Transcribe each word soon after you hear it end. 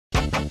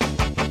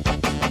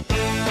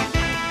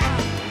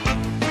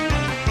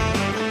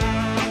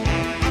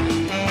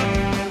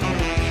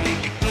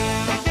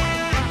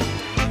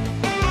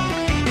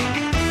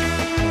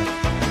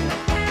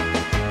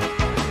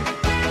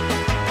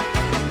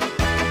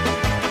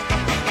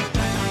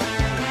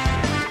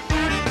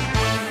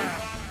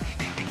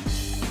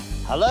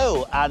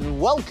Hello and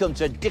welcome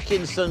to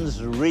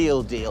Dickinson's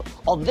Real Deal.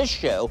 On this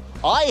show,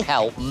 I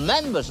help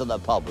members of the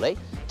public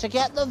to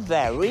get the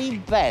very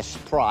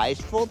best price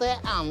for their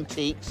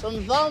antiques and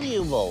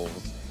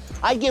valuables.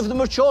 I give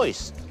them a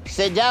choice.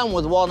 Sit down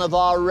with one of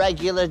our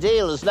regular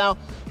dealers. Now,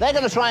 they're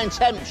going to try and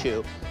tempt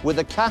you with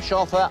a cash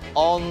offer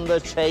on the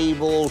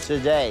table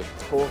today.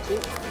 40?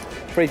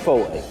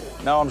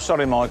 340. No, I'm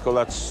sorry, Michael,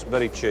 that's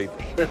very cheap.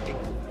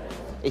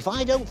 If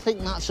I don't think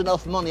that's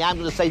enough money, I'm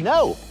going to say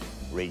no.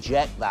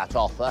 Reject that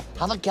offer,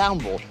 have a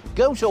gamble,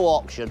 go to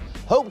auction,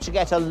 hope to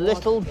get a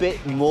little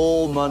bit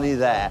more money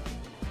there.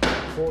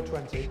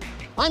 420.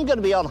 I'm going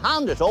to be on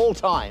hand at all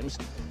times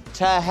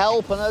to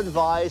help and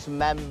advise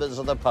members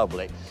of the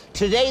public.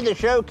 Today the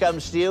show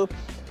comes to you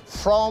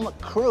from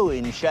Crewe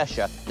in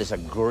Cheshire. There's a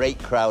great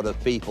crowd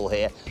of people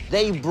here.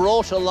 They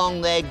brought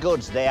along their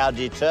goods. They are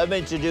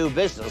determined to do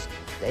business.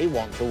 They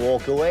want to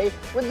walk away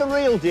with the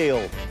real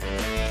deal.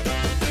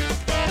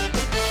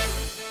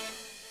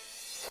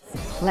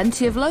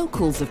 Plenty of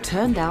locals have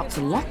turned out to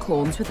lock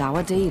horns with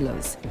our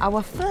dealers.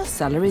 Our first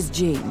seller is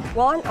Jean.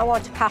 One, I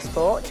want a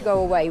passport to go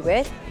away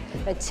with.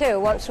 And two, I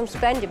want some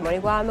spending money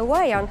while I'm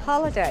away on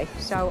holiday.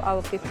 So I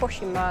will be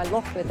pushing my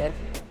luck with him.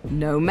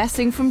 No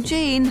messing from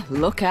Jean.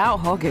 Look out,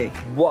 Hoggy.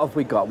 What have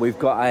we got? We've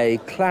got a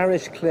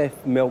Clarice Cliff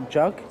milk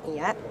jug.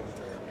 Yeah.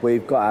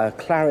 We've got a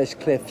Clarice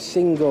Cliff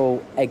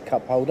single egg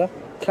cup holder.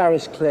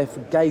 Clarice Cliff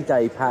Gay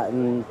Day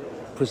pattern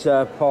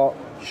preserve pot,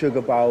 sugar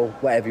bowl,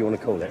 whatever you want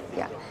to call it.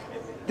 Yeah.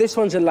 This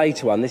one's a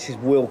later one. This is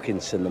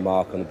Wilkinson, the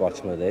mark on the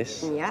bottom of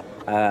this.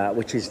 Yeah.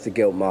 Which is the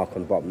gilt mark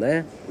on the bottom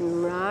there.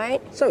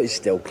 Right. So it's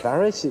still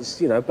Clarice, it's,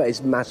 you know, but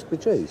it's mass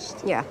produced.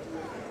 Yeah.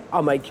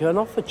 I'll make you an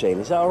offer, Jean,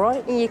 is that all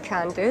right? You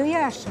can do,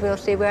 yes. We'll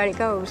see where it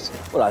goes.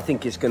 Well, I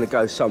think it's going to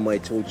go some way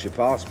towards your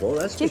passport,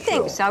 that's Do you for sure.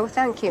 think so?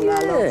 Thank you, my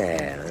love.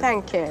 Yeah.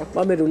 Thank you.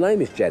 My middle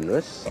name is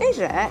generous. Is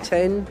it?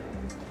 10,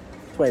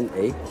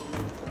 20,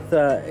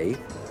 30,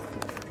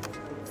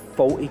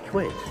 40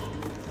 quid.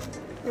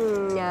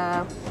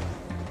 No.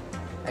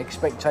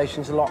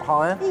 Expectations a lot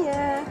higher?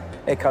 Yeah.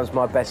 Here comes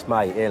my best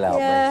mate, he'll help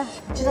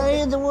me. Did I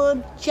hear the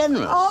word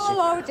generous? Oh,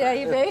 hello,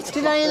 David.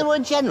 Did I hear the word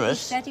He generous?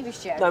 said he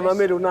was generous. No, my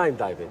middle name,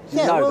 David.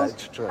 Yeah, You know well-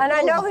 that's true. And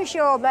I know he's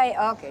your mate,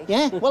 Oggy.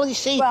 Yeah, well, you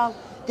see, Well-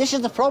 this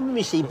is the problem,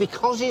 you see,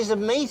 because he's a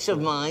mate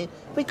of mine,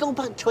 we go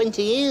back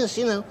 20 years,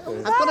 you know.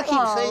 I've got to keep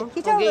long? saying...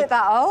 You don't okay, look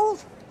that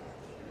old.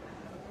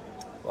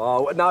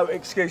 Oh, no,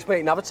 excuse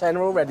me, another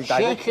tenner already, she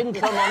David. can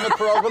come on the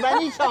programme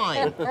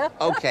anytime.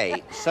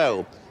 OK,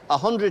 so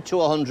 100 to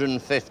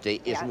 150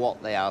 is Yeah.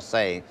 what they are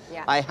saying.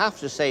 Yeah. I have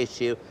to say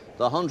to you,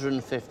 the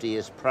 150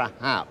 is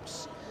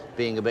perhaps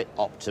being a bit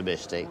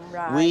optimistic.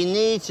 Right. We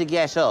need to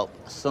get up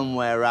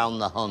somewhere around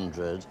the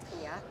 100.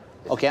 Yeah.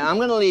 OK, I'm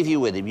going to leave you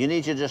with him. You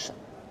need to just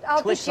I'll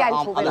be twist that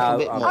arm gentle a with little him.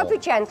 bit more. I'll be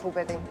gentle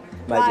with him.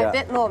 Maybe Right, I- a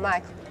bit more,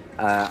 Michael.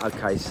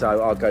 OK,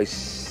 so I'll go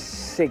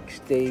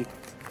 60,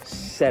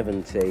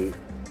 70,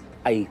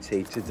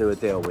 80 to do a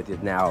deal with you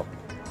now.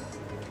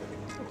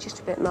 Just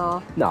a bit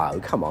more. No,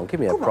 come on, give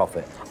me a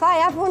profit. If I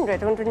have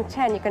 100,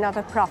 110, you can have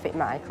a profit,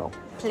 Michael.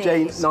 Jean,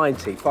 Please.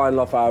 90,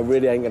 final offer, I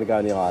really ain't going to go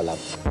any higher, love.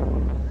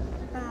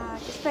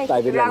 Just make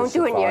David it the round,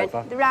 Ellison, doing you?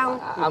 fiver. The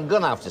round. I'm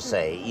going to have to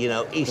say, you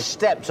know, he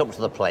stepped up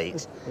to the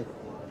plate.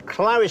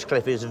 Clarice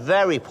Cliff is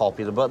very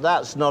popular, but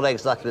that's not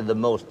exactly the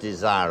most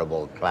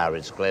desirable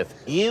Clarice Cliff.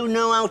 You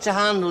know how to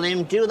handle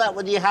him. Do that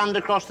with your hand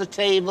across the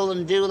table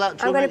and do that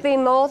to I'm going me. to be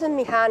more than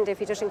my hand if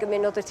he doesn't give me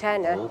another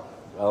tenner.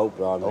 Oh,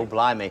 blimey. Oh,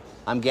 blimey.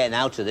 I'm getting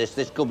out of this.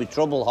 This could be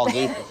trouble,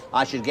 Hoggy.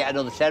 I should get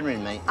another tenner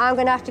in me. I'm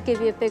going to have to give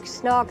you a big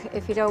snog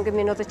if you don't give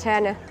me another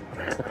tenner.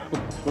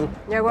 You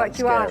know what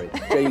you Scary.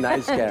 want? Jean, that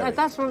is scary.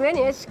 That's what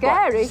really is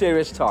scary. Right,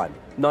 serious time.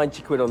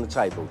 90 quid on the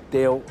table.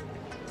 Deal?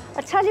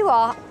 I tell you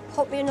what,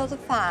 put me another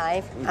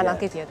 5 and Yeah. I'll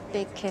give you a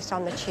big kiss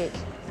on the cheek.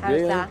 How's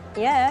Really? that?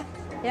 Yeah,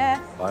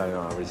 yeah. I don't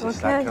know, resist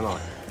Okay. that, can I?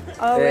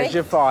 Oh, There's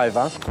your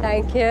fiver.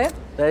 Thank you.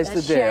 There's the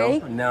That's deal. she.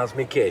 And now's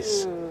me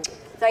kiss.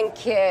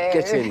 Thank you.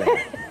 Get in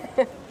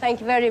there.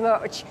 Thank you very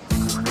much.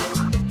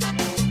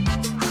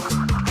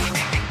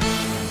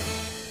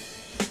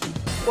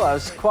 Well,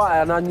 it's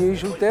quite an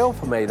unusual deal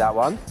for me, that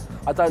one.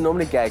 I don't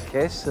normally get a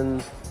kiss,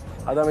 and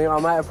I don't think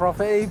I'm at a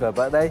profit either,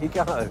 but there you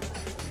go.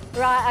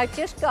 Right, I've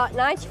just got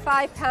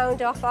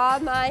 £95 off our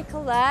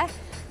Michael there.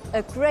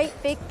 A great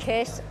big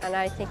kiss, and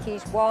I think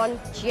he's one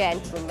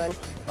gentleman.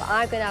 But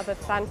I'm going to have a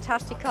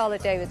fantastic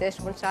holiday with this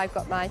once I've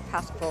got my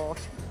passport.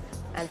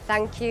 And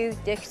thank you,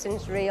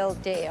 Dickinson's Real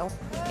Deal.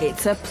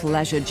 It's a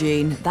pleasure,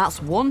 Jean.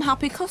 That's one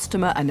happy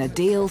customer and a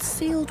deal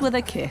sealed with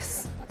a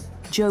kiss.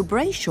 Joe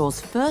Brayshaw's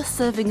first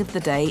serving of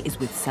the day is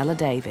with seller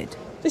David.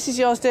 This is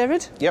yours,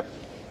 David. Yep.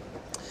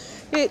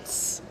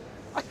 It's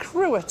a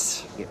Crewe.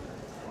 Yep.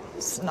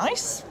 It's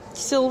nice,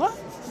 silver.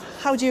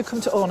 How do you come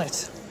to own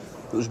it?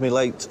 It was my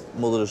late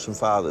mother's and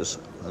father's,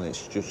 and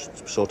it's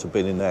just sort of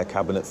been in their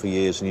cabinet for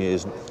years and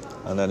years,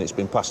 and then it's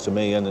been passed to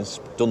me, and it's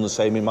done the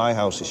same in my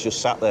house. It's just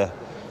sat there.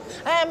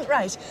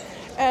 Right.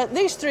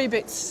 These three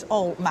bits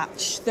all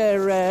match. They're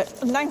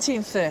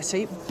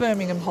 1930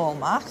 Birmingham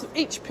hallmark.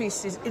 Each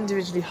piece is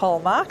individually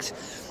hallmarked.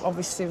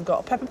 Obviously, we've got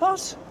a pepper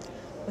pot,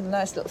 with a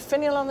nice little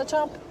finial on the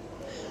top,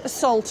 a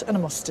salt and a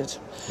mustard.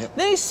 Yep.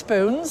 These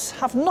spoons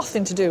have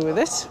nothing to do with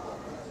it.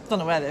 Don't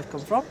know where they've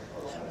come from.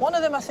 One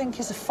of them, I think,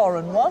 is a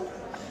foreign one.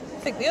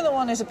 I think the other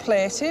one is a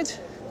plated,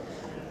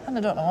 and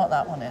I don't know what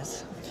that one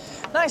is.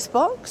 Nice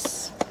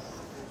box.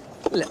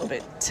 A little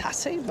bit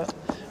tatty, but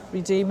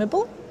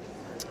redeemable.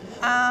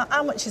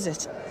 How much is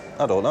it?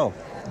 I don't know.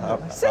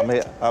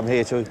 I'm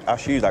here to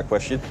ask you that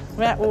question.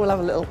 Right, well, we'll have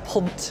a little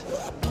punt.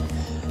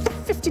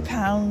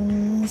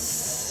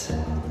 £50.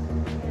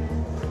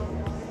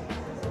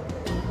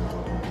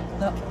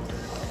 No.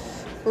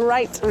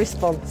 Right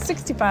response,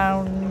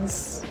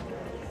 £60.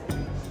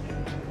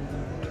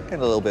 Getting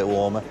a little bit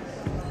warmer.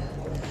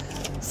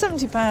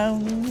 £70.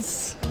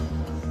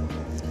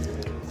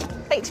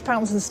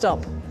 £80 and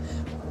stop.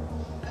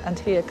 And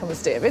here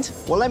comes David.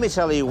 Well, let me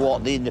tell you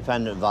what the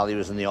independent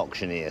valuers and the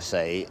auctioneer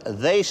say.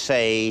 They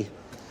say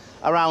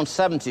around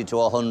 70 to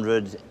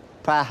 100,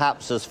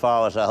 perhaps as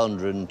far as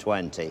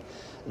 120.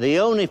 The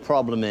only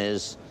problem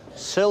is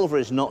silver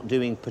is not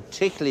doing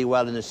particularly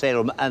well in the sale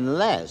room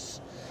unless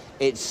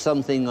it's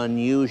something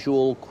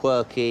unusual,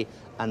 quirky,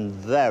 and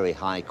very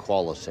high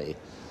quality.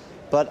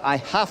 But I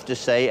have to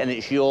say, and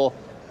it's your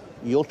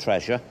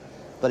treasure,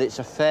 but it's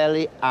a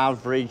fairly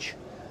average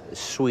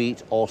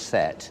suite or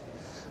set.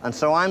 And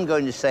so I'm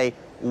going to say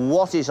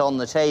what is on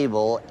the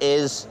table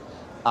is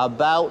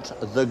about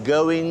the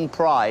going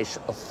price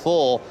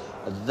for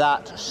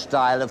that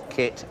style of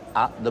kit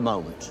at the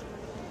moment.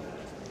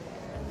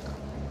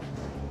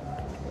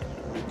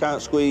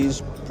 Can't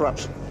squeeze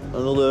perhaps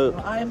another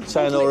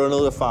 10 or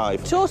another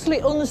 5. Totally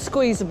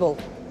unsqueezable.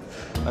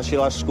 That's your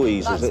last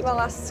squeeze, That's is it? my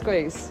last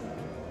squeeze.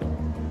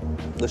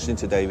 Listening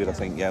to David, I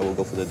think, yeah, we'll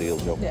go for the deal,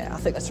 Joe. Yeah, I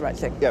think that's the right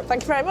thing. Yeah.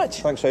 Thank you very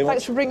much. Thanks very much.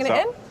 Thanks for bringing it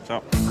in.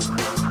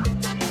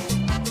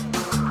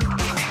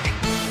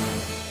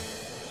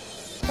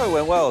 So it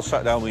went well. I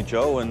sat down with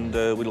Jo and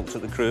we looked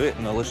at the Crewe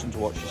and I listened to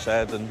what she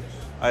said and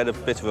I had a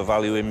bit of a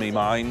value in my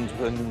mind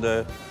and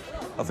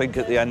I think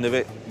at the end of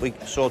it we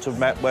sort of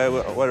met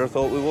where I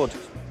thought we would.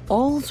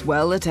 All's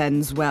well that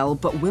ends well,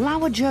 but will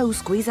our Jo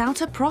squeeze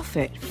out a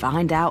profit?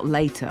 Find out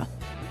later.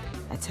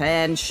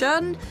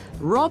 Attention!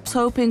 Rob's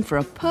hoping for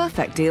a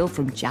perfect deal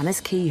from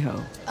Janice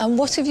Kehoe. And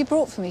what have you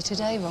brought for me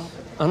today, Rob?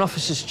 An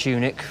officer's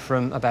tunic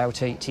from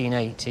about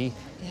 1880,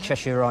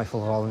 Cheshire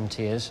Rifle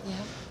Volunteers. Yeah.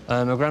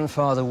 My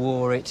grandfather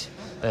wore it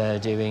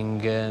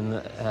doing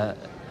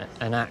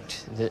an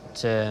act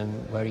that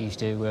where he used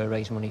to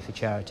raise money for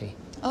charity.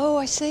 Oh,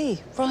 I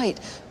see. Right.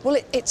 Well,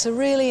 it's a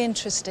really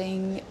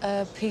interesting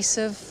piece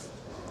of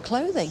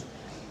clothing.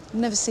 I've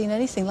never seen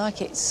anything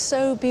like it. It's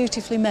so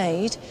beautifully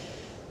made.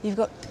 You've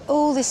got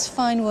all this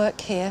fine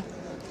work here,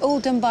 all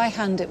done by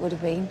hand it would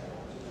have been.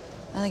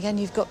 And again,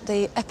 you've got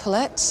the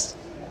epaulettes,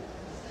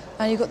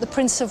 and you've got the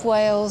Prince of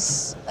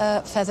Wales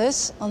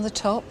feathers on the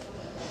top.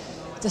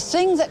 The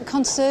thing that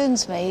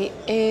concerns me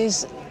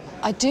is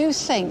I do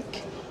think,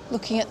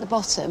 looking at the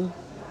bottom,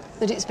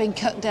 that it's been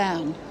cut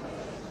down.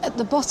 At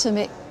the bottom,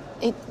 it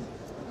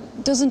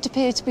doesn't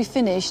appear to be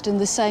finished in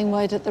the same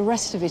way that the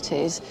rest of it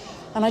is.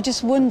 And I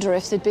just wonder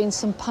if there'd been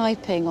some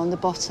piping on the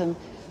bottom.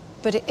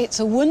 But it's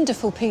a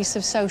wonderful piece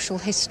of social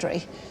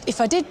history. If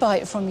I did buy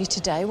it from you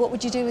today, what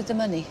would you do with the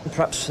money?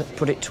 Perhaps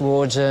put it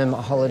towards a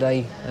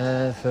holiday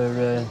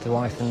for the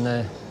wife and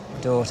the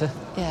daughter.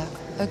 Yeah,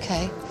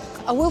 OK.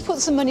 I will put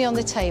some money on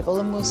the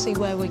table and we'll see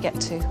where we get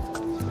to.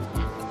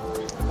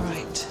 All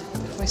right,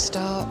 if we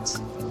start...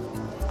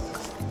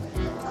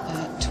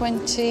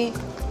 20,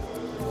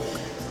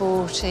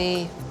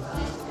 40,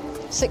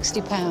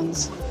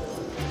 £60.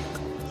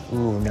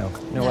 Ooh, no,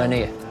 nowhere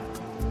near.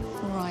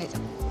 Right,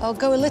 I'll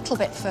go a little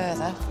bit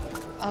further.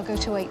 I'll go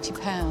to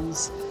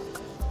 £80.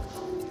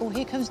 Oh,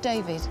 here comes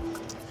David.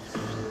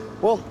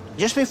 Well,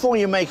 just before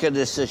you make a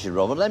decision,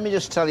 Robert, let me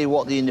just tell you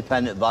what the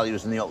independent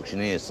valuers and the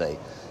auctioneers say.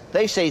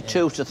 They say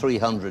 £200 to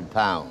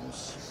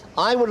 £300.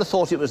 I would have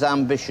thought it was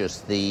ambitious,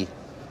 the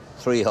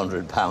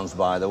 £300,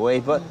 by the way,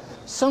 but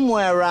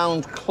somewhere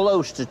around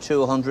close to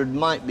 200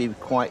 might be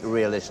quite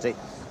realistic.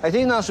 I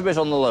think that's a bit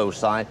on the low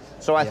side,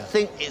 so I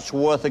think it's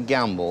worth a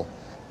gamble.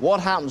 What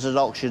happens at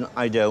auction,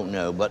 I don't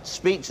know, but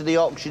speak to the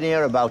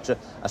auctioneer about a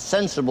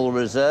sensible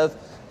reserve,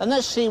 and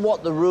let's see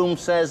what the room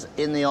says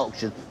in the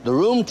auction. The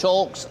room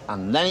talks,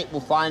 and then it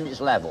will find its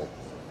level.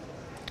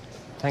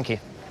 Thank you.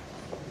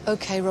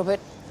 OK, Robert,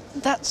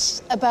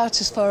 that's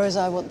about as far as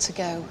I want to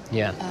go.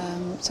 Yeah.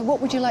 So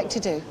what would you like to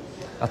do?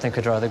 I think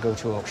I'd rather go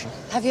to auction.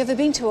 Have you ever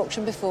been to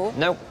auction before?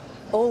 No.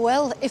 Oh,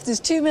 well, if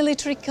there's 2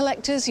 military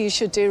collectors, you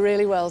should do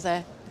really well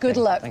there. Good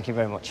luck. Thank you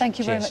very much. Thank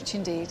you very Cheers. much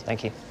indeed.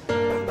 Thank you.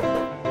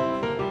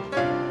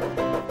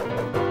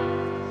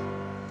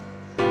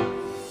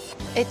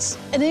 It's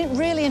a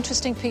really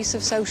interesting piece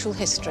of social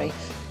history,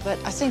 but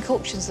I think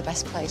auction's the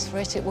best place for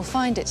it. It will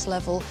find its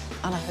level,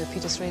 and I hope he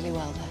does really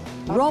well there.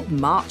 Rob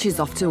marches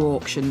off to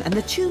auction and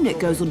the tunic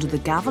goes under the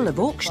gavel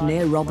of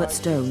auctioneer Robert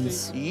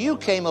Stones. You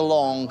came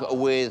along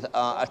with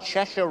a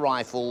Cheshire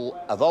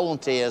Rifle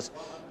Volunteers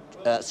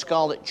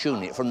scarlet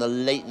tunic from the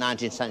late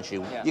 19th century.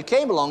 Yeah. You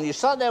came along, you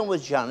sat down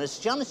with Janice.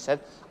 Janice said,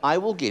 I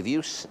will give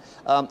you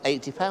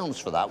 £80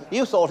 for that.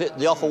 You thought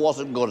the offer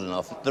wasn't good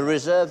enough. The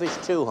reserve is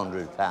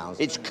 £200.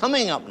 It's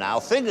coming up now,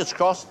 fingers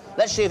crossed.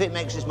 Let's see if it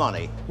makes its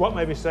money. What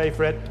made me say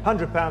for it?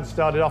 £100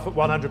 started off at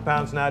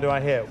 £100 now, do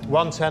I hear?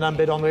 110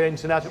 unbid on the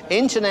internet.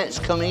 Internet's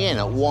coming in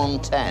at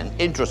 110.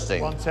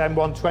 Interesting. 110,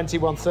 120,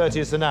 130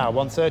 is the now.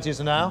 130 is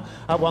the now.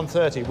 At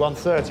 130,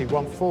 130,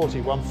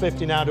 140,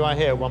 150 now, do I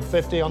hear?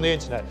 150 on the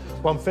internet.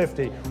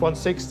 150,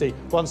 160,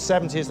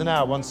 170 is the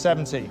now.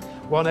 170,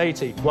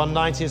 180,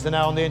 190 is the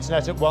now on the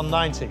internet at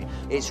 190.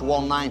 It's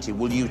 190.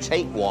 Will you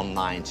take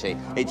 190?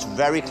 It's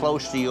very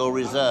close to your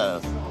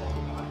reserve.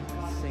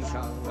 I think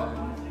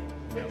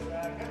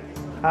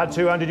At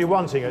 200 you're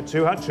wanting it.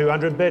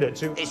 200 bid at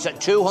 2... It's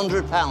at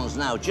 £200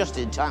 now, just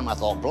in time. I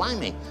thought,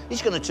 blimey,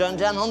 he's going to turn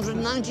down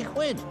 190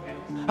 quid.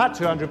 At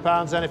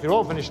 £200 then, if you're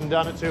all finished and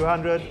done at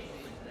 200.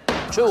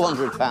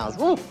 £200.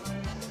 Woo!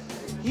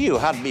 You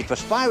had me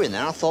perspiring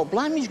there. I thought,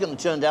 blimey, he's going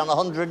to turn down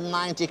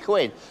 190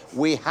 quid.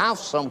 We have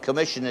some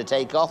commission to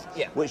take off,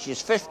 which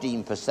is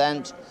 15%,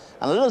 and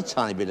a little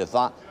tiny bit of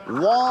that.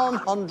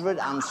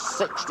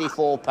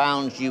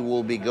 £164 you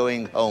will be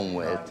going home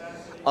with.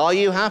 Are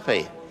you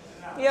happy?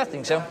 Yeah, I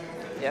think so.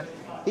 Yeah.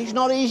 He's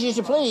not easy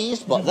to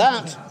please, but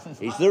that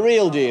is the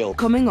real deal.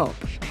 Coming up,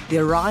 the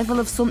arrival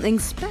of something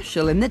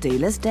special in the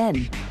dealer's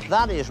den.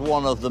 That is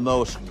one of the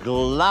most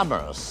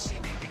glamorous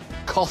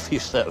coffee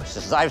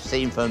services I've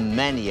seen for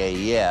many a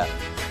year.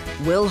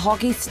 Will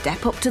Hoggy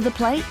step up to the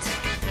plate?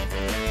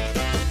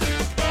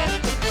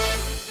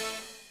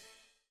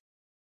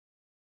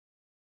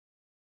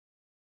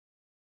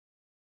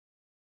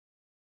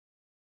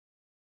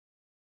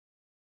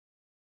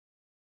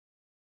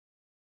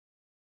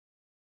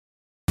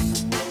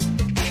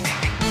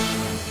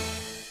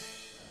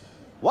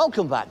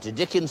 Welcome back to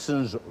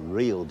Dickinson's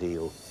Real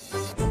Deal.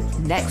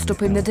 Next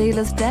up in the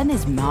dealer's den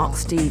is Mark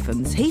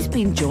Stevens. He's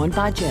been joined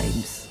by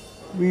James.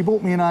 You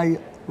bought me in a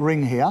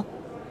ring here.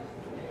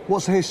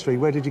 What's the history?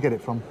 Where did you get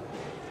it from?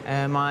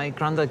 My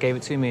granddad gave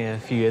it to me a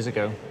few years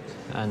ago,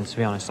 and to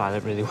be honest, I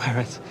don't really wear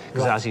it,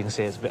 because as you can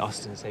see, it's a bit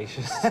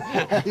ostentatious.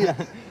 Yeah.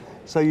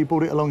 So you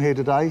brought it along here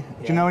today.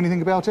 Do you know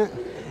anything about it?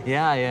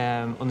 Yeah, I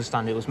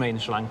understand it was made in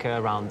Sri Lanka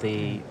around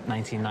the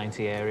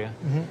 1990 area.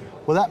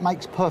 Well, that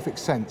makes perfect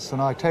sense, and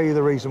I'll tell you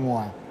the reason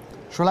why.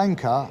 Sri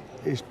Lanka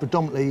is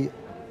predominantly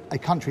a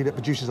country that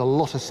produces a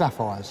lot of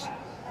sapphires.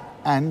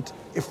 And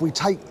if we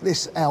take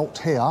this out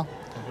here,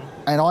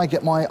 and I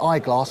get my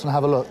eyeglass and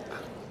have a look,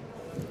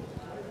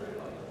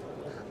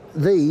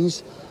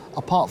 these,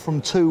 apart from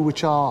two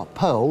which are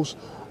pearls,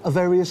 are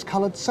various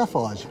coloured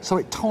sapphires. So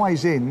it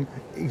ties in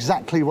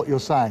exactly what you're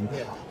saying.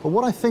 But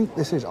what I think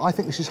this is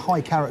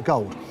high carat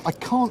gold. I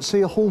can't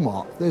see a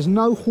hallmark. There's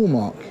no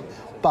hallmark,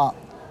 but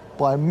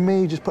by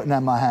me just putting that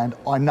in my hand,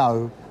 I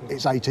know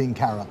it's 18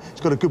 carat.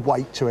 It's got a good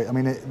weight to it. I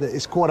mean,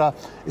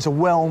 it's a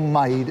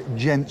well-made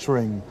gents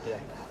ring.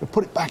 We'll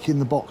put it back in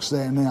the box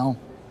there now.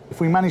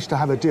 If we manage to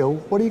have a deal,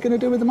 what are you going to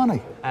do with the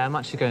money? I'm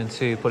actually going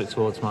to put it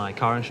towards my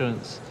car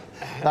insurance.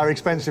 They're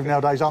expensive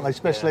nowadays, aren't they?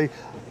 Especially...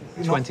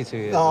 22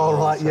 years. Oh,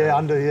 right, so,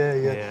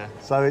 yeah.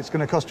 So it's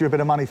going to cost you a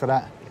bit of money for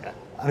that. Yeah.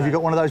 And have you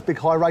got one of those big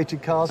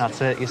high-rated cars? That's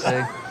it, you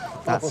see.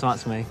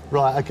 That's me.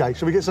 Right, OK.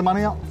 Shall we get some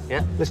money up?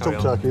 Yeah. Let's talk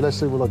turkey. Let's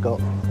see what I've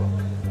got.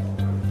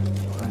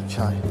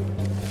 OK.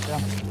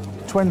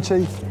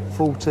 20,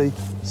 40,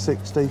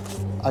 60,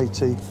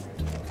 80,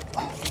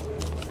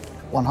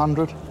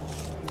 100,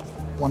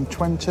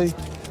 120,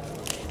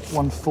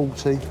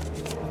 140,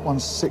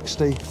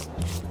 160,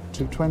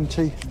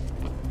 220,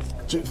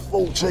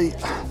 240,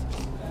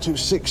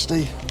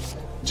 260,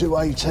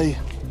 280,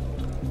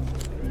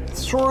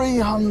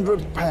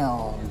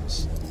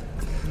 £300.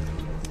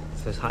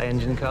 Those high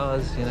engine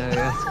cars, you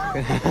know.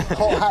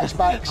 Hot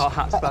hatchbacks. Hot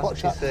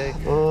hatchbacks, you see.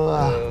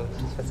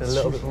 That's a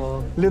little bit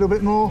more. Little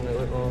bit more? A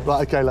little bit more.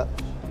 Right, OK, look.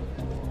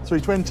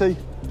 320,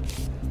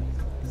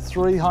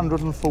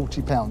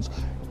 £340.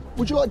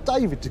 Would you like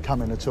David to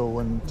come in at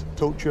all and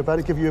talk to you about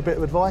it, give you a bit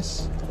of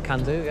advice?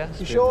 Can do, yes.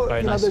 You sure?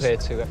 Very nice to hear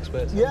two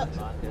experts. Yeah.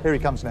 Here he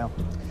comes now.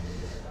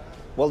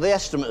 Well, the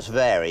estimates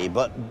vary,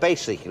 but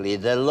basically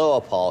the lower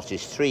part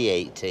is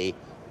 380,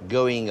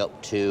 going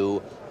up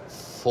to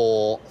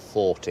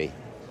 440.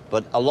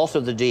 But a lot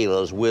of the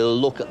dealers will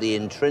look at the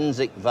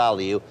intrinsic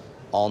value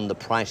on the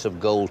price of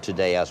gold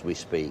today as we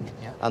speak.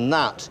 Yeah. And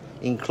that,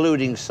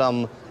 including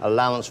some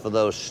allowance for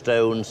those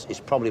stones, is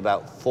probably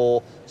about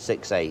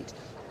 468.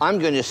 I'm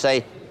going to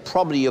say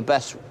probably your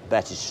best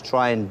bet is to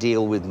try and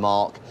deal with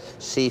Mark,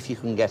 see if you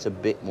can get a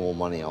bit more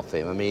money off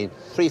him. I mean,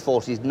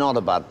 340 is not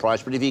a bad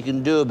price, but if you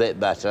can do a bit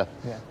better,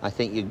 I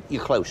think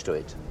you're close to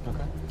it.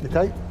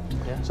 OK?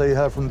 Yeah. So you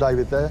heard from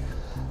David there.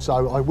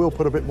 So I will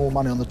put a bit more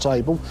money on the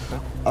table. Okay.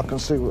 I can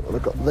see what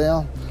I've got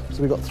there.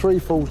 So we've got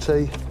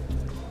 340,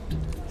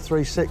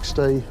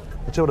 360.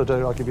 Until I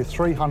do, I'll give you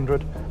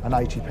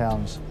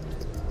 £380.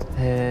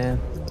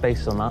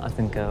 based on that, I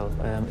think I'll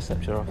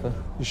accept your offer.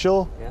 You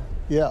sure? Yeah.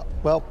 Yeah,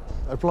 well,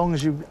 as long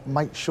as you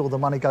make sure the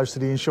money goes to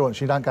the insurance,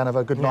 you don't go and have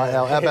a good night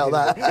out. How about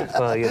that?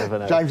 Well, you never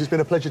know. James, it's been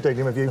a pleasure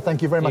dealing with you.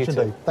 Thank you very much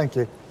indeed. Thank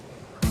you.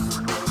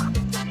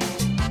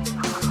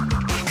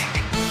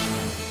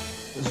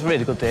 It was a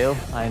really good deal.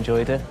 I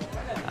enjoyed it.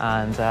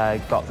 And I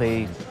got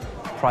the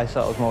price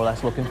that I was more or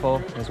less looking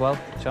for as well,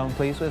 which I'm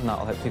pleased with, and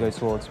that'll hopefully go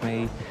towards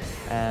me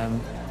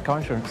car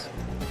insurance.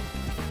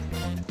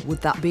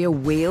 Would that be a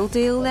wheel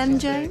deal then,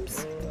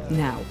 James?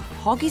 Now,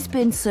 Hoggy's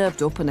been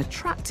served up an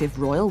attractive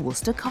Royal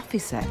Worcester coffee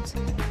set.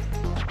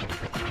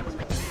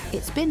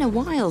 It's been a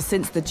while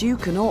since the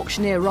Duke and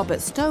auctioneer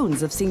Robert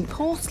Stones have seen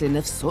porcelain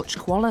of such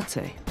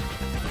quality.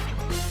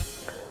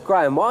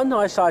 Graham, what a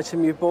nice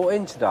item you brought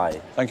in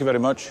today. Thank you very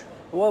much.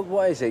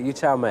 What is it? You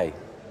tell me.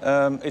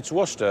 It's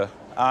Worcester,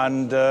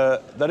 and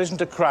there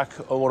isn't a crack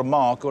or a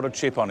mark or a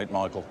chip on it,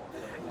 Michael.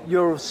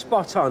 You're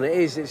spot on. It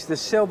is. It's the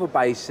silver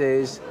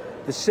bases,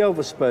 the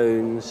silver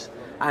spoons,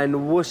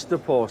 and Worcester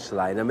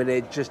porcelain. I mean,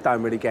 it just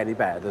don't really get any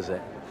better, does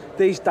it?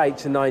 These date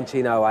to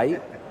 1908,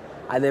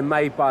 and they're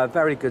made by a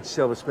very good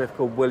silversmith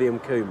called William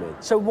Coombs.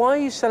 So why are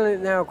you selling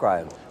it now,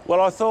 Graham?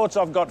 Well, I thought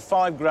I've got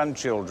 5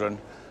 grandchildren,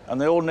 and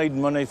they all need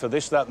money for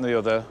this, that and the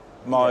other.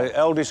 My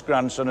eldest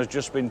grandson has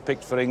just been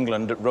picked for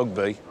England at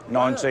rugby,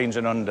 19s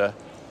and under,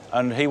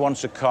 and he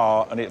wants a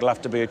car, and it'll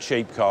have to be a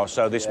cheap car,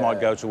 so this might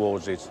go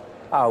towards it.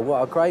 Oh,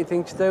 what a great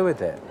thing to do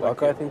with it. What a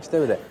great thing to do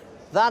with it.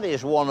 That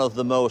is one of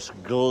the most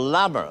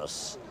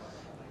glamorous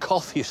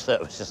coffee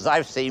services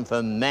I've seen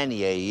for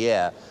many a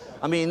year.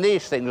 I mean,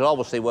 these things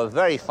obviously were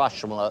very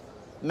fashionable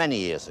many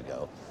years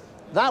ago.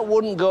 That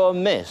wouldn't go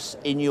amiss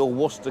in your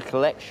Worcester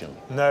collection.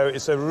 No,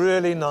 it's a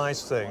really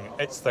nice thing.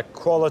 It's the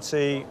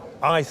quality,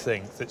 I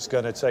think, that's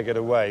going to take it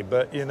away.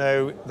 But, you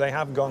know, they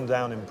have gone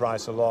down in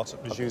price a lot,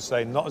 as you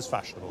say, not as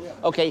fashionable.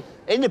 OK,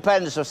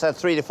 independents have said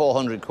 300 to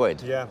 400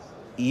 quid. Yeah.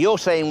 You're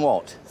saying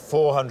what?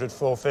 400,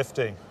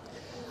 450.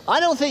 I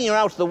don't think you're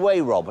out of the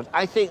way, Robert.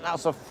 I think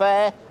that's a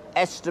fair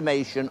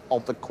estimation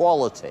of the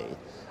quality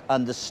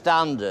and the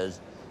standard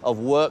of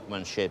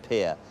workmanship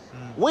here.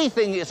 We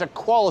think it's a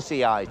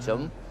quality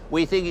item.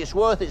 We think it's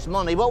worth its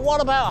money. But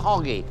what about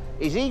Hoggy?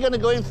 Is he going to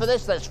go in for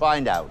this? Let's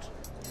find out.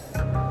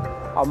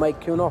 I'll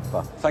make you an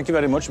offer. Thank you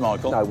very much,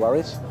 Michael. No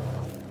worries.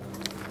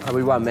 And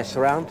we won't mess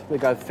around. We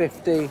go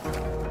 50,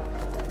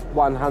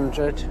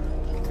 100,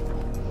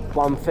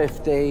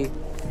 150,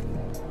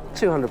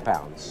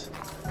 £200.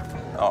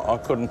 I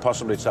couldn't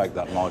possibly take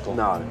that, Michael.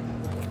 No.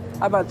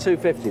 How about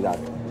 250, though?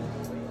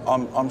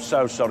 I'm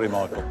so sorry,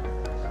 Michael.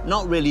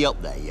 Not really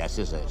up there yet,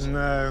 is it?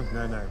 No,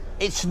 no, no.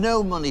 It's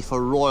no money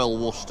for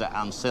Royal Worcester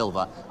and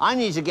silver. I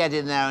need to get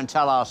in there and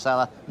tell our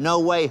seller, no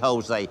way,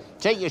 Jose.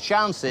 Take your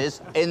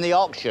chances in the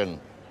auction.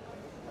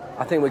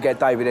 I think we'll get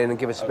David in and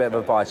give us a bit of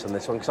advice on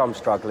this one, because I'm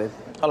struggling.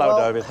 Hello,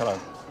 David. Hello.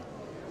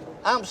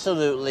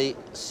 Absolutely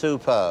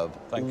superb.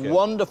 Thank you.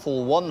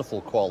 Wonderful,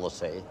 wonderful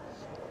quality.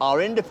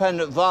 Our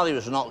independent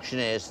valuers and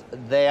auctioneers,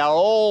 they are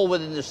all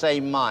within the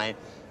same mind,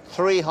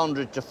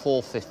 300 to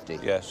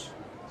 450. Yes.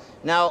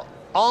 Now,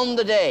 on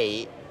the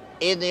day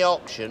in the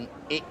auction,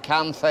 it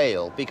can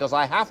fail, because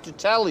I have to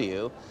tell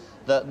you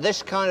that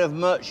this kind of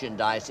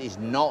merchandise is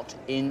not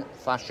in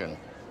fashion.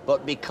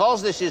 But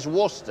because this is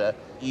Worcester,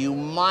 you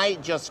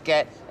might just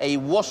get a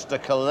Worcester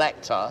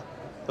collector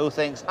who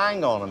thinks,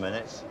 hang on a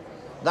minute,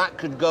 that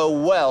could go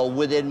well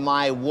within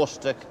my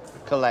Worcester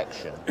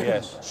collection.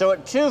 Yes. So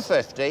at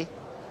 250,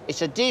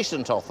 it's a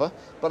decent offer,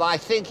 but I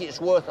think it's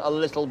worth a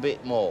little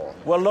bit more.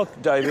 Well, look,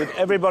 David,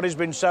 everybody's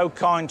been so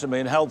kind to me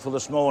and helpful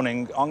this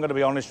morning. I'm going to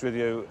be honest with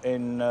you.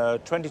 In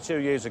 22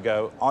 years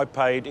ago, I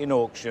paid in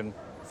auction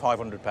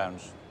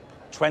 £500.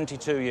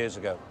 22 years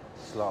ago.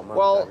 It's a lot of money,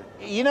 Well,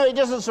 David. you know, it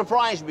doesn't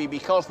surprise me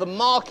because the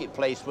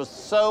marketplace was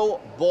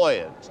so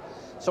buoyant.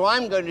 So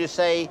I'm going to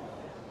say,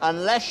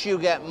 unless you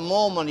get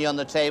more money on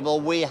the table,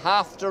 we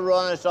have to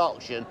run this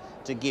auction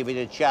to give it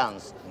a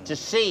chance, to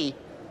see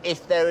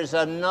if there is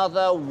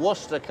another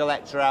Worcester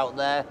collector out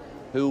there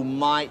who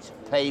might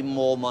pay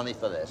more money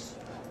for this.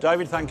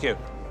 David, thank you.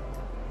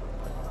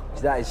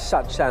 That is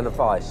such sound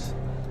advice.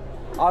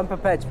 I'm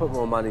prepared to put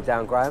more money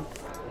down, Graham.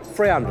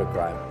 300,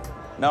 Graham.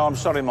 No, I'm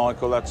sorry,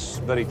 Michael, that's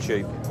very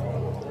cheap.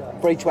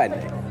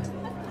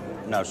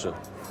 320. No, sir.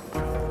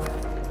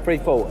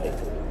 340.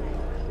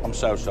 I'm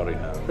so sorry,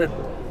 no.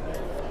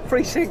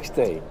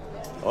 360.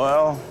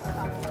 Well,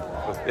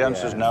 the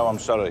answer's no, I'm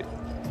sorry.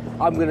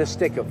 I'm going to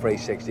stick at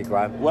 360,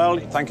 Graham. Well,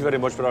 thank you very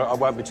much, but I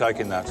won't be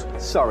taking that.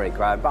 Sorry,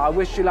 Graham, but I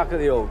wish you luck at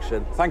the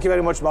auction. Thank you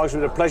very much, Mark. It's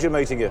been a pleasure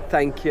meeting you.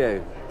 Thank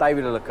you.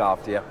 David will look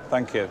after you.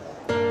 Thank you.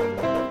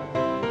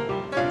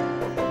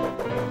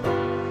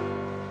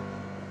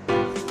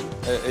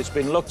 It's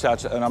been looked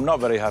at, and I'm not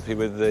very happy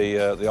with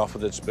the offer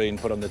that's been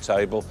put on the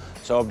table,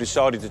 so I've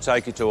decided to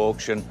take it to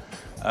auction,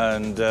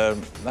 and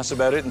that's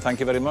about it, and thank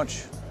you very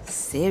much.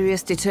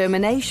 Serious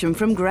determination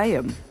from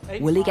Graham.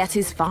 Will he get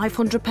his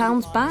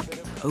 £500 back?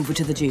 Over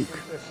to the Duke.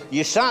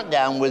 You sat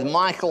down with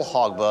Michael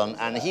Hogburn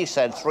and he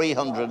said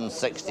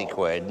 360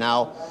 quid.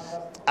 Now,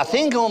 I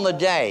think on the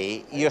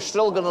day, you're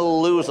still going to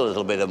lose a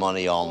little bit of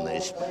money on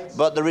this,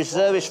 but the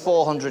reserve is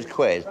 400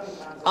 quid.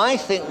 I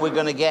think we're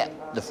going to get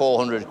the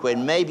 400 quid,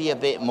 maybe a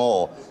bit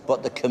more,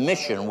 but the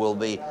commission will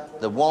be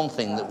the one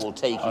thing that will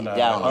take it down a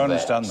bit. I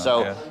understand that,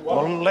 So, yeah.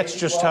 Well, let's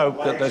just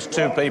hope that there's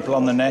two people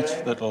on the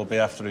net that'll be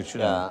after each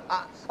other.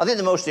 I think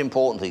the most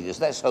important thing is,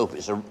 let's hope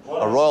it's a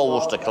Royal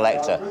Worcester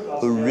collector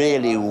who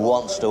really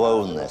wants to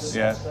own this.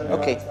 Yeah.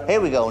 OK,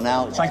 here we go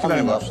now. It's Thank you very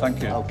coming much, up.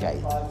 thank you.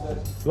 OK.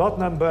 Lot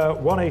number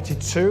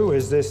 182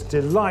 is this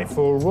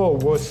delightful Royal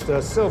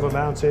Worcester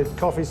silver-mounted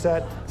coffee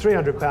set.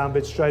 £300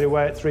 bid straight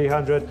away at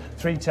 300.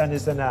 310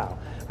 is the now.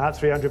 At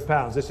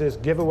 £300. This is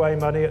giveaway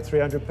money at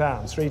 £300.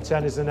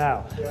 310 is the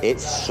now.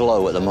 It's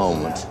slow at the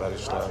moment. Very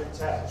slow.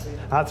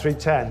 At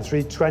 310,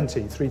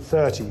 320,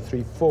 330,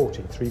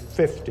 340,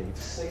 350.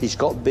 He's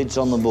got bids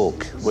on the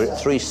book. We're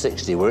at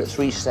 360, we're at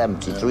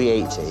 370,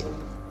 380.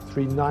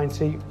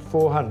 390,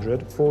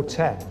 400,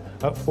 410.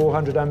 At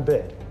 400 and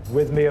bid.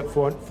 With me at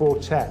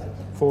 410,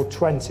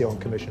 420 on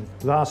commission.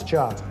 Last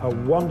chance, a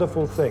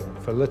wonderful thing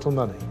for little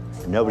money.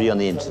 Nobody on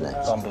the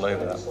internet. Can't believe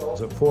that.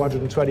 It's at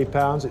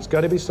 £420. It's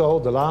going to be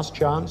sold, the last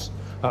chance,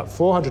 at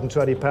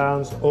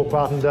 £420, all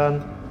part and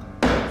done,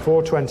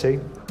 420.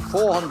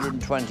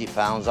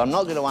 £420. I'm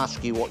not going to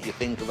ask you what you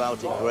think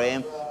about it,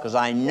 Graham, because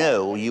I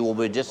know you will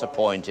be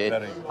disappointed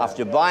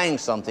after buying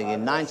something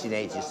in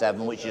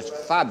 1987, which is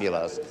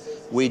fabulous.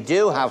 We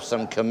do have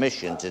some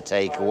commission to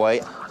take away,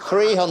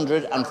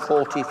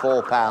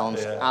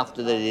 £344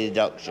 after the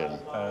deduction.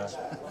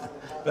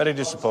 Very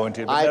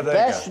disappointed. But I there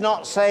best you go.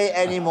 not say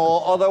any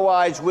more,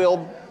 otherwise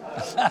we'll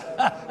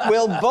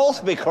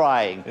both be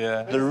crying.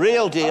 Yeah. The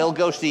real deal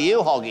goes to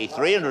you, Hoggy,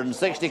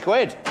 360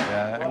 quid.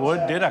 Yeah,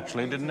 it did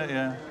actually, didn't it?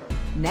 Yeah.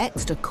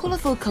 Next, a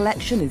colourful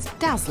collection is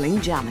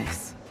dazzling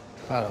Janice.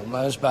 Hello,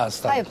 my name's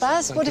Baz. Hi,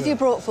 Baz. What have you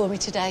brought for me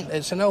today?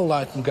 It's an old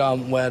item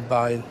garment worn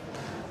by,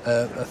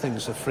 I think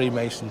it's a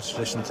Freemasons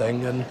tradition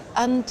thing.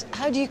 And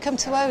how do you come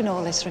to own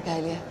all this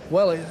regalia?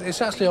 Well,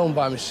 it's actually owned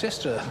by my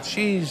sister.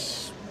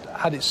 She's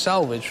had it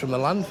salvaged from a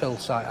landfill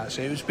site,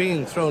 actually. It was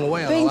being thrown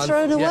away. Being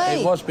thrown away? Yeah,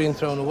 it was being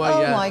thrown away,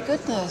 Oh, yeah. my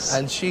goodness.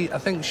 And I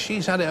think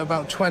she's had it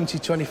about 20,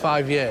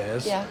 25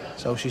 years. Yeah.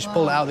 So she's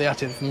pulled it out of the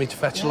attic for me to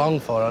fetch along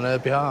for on her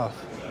behalf.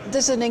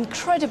 There's an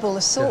incredible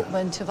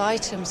assortment of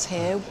items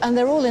here, and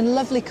they're all in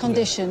lovely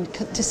condition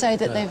to say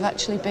that they've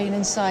actually been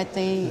inside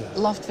the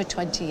loft for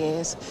 20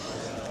 years.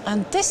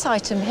 And this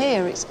item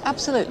here, it's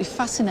absolutely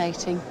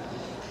fascinating.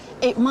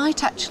 It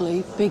might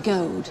actually be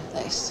gold,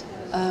 this.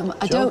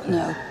 I don't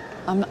know.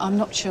 I'm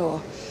not sure.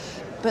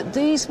 But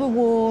these were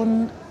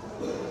worn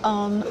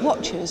on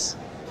watches.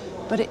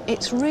 But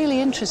it's really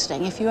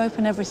interesting. If you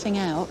open everything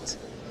out,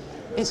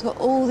 it's got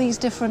all these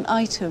different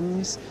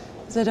items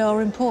that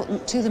are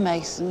important to the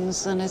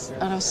Masons and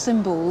are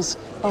symbols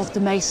of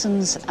the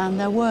Masons and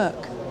their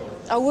work.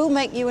 I will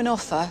make you an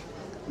offer,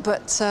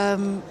 but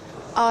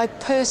I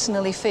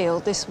personally feel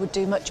this would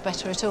do much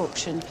better at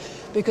auction,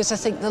 because I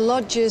think the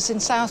lodgers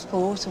in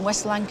Southport and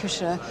West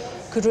Lancashire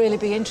could really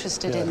be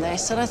interested in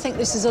this, and I think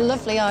this is a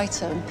lovely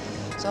item,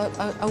 so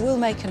I will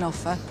make an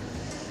offer.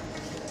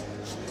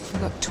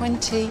 We've got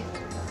 20,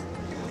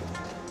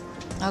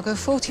 I'll go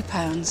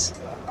 £40.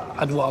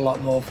 I'd want a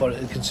lot more for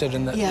it,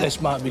 considering that this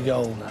might be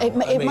gold now. It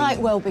might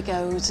well be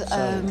gold.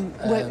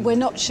 We're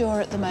not sure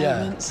at the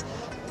moment.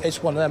 Yeah.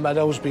 It's one of them I'd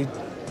always be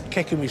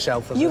kicking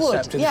myself for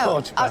accepting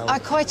 £40. I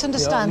quite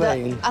understand that,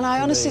 mean? and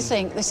I honestly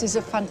think this is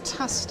a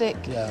fantastic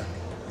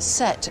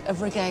set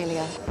of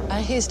regalia.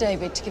 Here's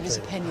David to give his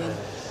opinion.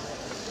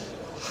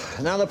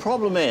 Now, the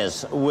problem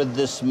is with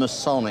this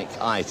Masonic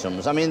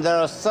items, I mean, there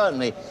are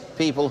certainly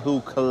people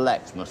who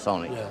collect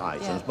Masonic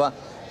items, but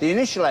the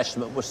initial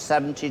estimate was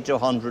 £70 to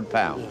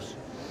 £100.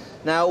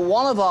 Now,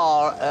 one of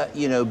our,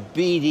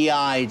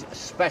 beady-eyed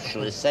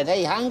specialists said,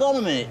 hey, hang on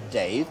a minute,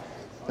 Dave.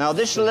 Now,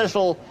 this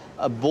little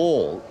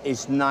ball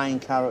is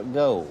 9-carat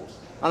gold.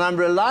 And I'm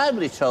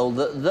reliably told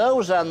that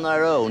those on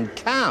their own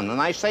can, and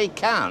I say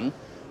can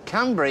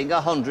bring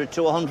 100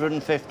 to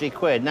 150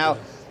 quid. Now,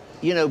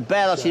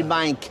 bear that in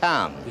mind,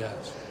 can.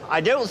 Yes.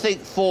 I don't think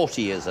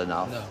 40 is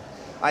enough. No.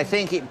 I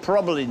think it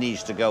probably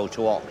needs to go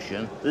to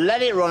auction.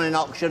 Let it run in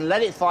auction,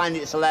 let it find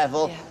its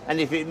level, and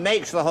if it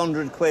makes the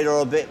 100 quid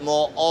or a bit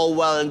more, all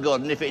well and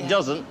good. And if it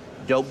doesn't,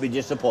 don't be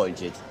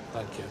disappointed.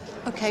 Thank you.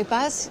 OK,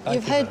 Baz,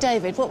 you've you heard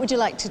David. What would you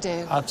like to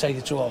do? I'll take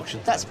it to auction.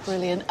 That's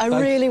brilliant. I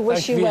really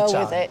wish you well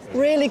with it.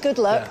 Really good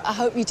luck. Yeah. I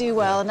hope you do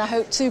well, and I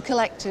hope two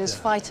collectors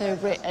fight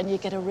over it and you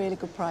get a really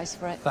good price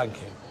for it.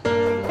 Thank you.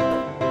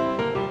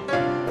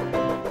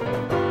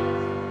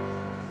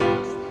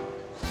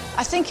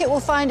 I think it will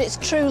find its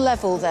true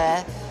level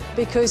there,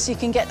 because you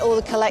can get all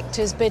the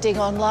collectors bidding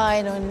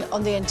online and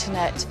on the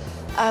internet.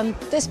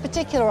 This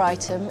particular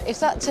item, if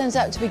that turns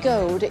out to be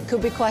gold, it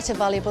could be quite a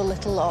valuable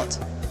little lot.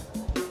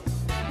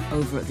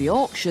 Over at the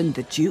auction,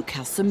 the Duke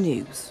has some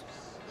news.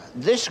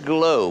 This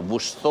globe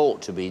was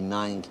thought to be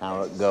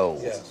 9-carat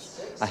gold. Yes.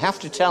 I have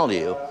to tell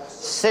you,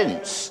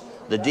 since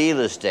the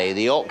dealer's day,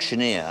 the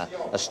auctioneer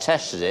has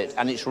tested it,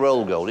 and it's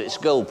roll gold, it's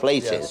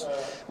gold-plated,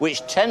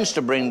 which tends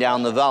to bring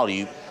down the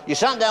value. You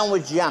sat down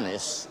with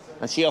Janice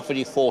and she offered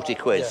you 40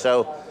 quid.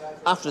 So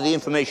after the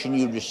information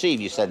you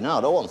received, you said, no,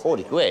 I don't want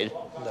 40 quid.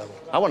 No.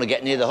 I want to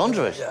get near the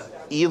 100. Yeah.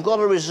 You've got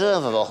a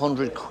reserve of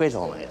 100 quid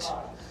on it.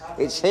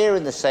 It's here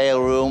in the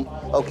sale room.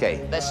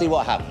 OK, let's see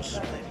what happens.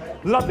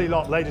 Lovely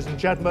lot, ladies and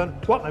gentlemen.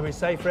 What let me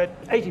say for it?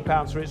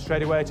 £80 for it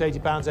straight away. It's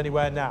 £80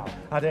 anywhere now.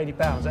 At £80,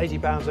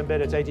 £80 and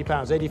bid at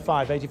 £80,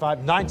 85,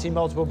 85, 90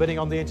 multiple bidding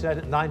on the internet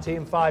at 90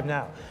 and 5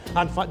 now.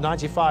 And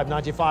 95,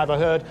 95 I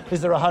heard. Is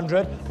there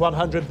 100?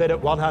 100 bid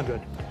at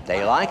 100.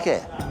 They like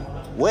it.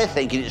 We're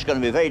thinking it's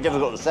going to be very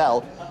difficult to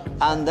sell,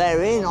 and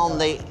they're in on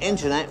the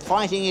internet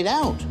fighting it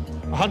out.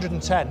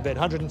 110 bid,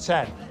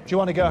 110. Do you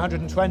want to go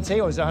 120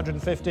 or is it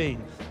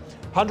 115?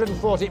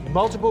 140,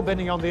 multiple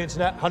bidding on the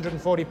internet,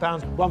 £140,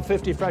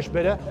 150 fresh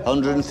bidder.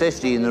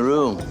 150 in the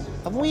room.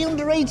 Have we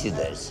underrated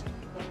this?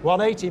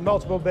 180,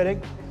 multiple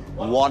bidding.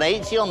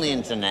 180 on the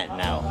internet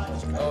now.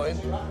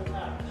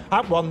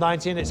 At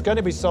 190, and it's going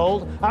to be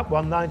sold. At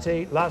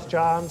 190, last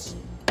chance.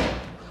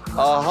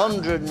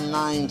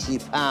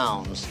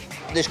 £190.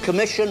 There's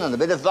commission and a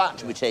bit of VAT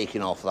to be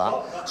taken off that.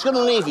 It's going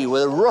to leave you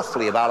with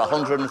roughly about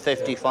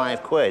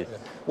 155 quid.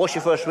 What's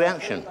your first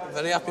reaction?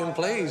 Very happy and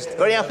pleased.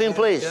 Very happy and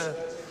pleased? Yeah.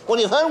 Well,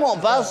 you've heard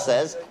what Baz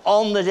says.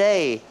 On the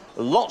day,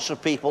 lots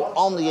of people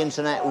on the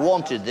internet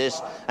wanted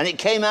this, and it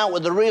came out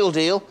with the real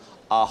deal,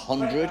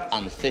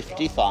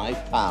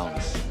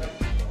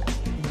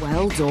 £155.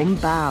 Well done,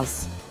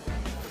 Baz.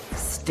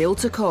 Still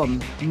to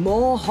come,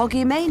 more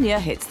Hoggy Mania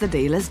hits the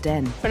dealer's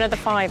den. For another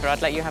 £5,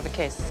 I'd let you have a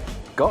kiss.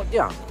 Got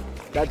ya.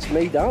 That's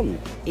me done.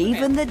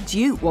 Even the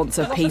Duke wants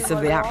a piece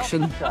of the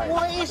action.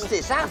 What is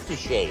this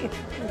aftershave?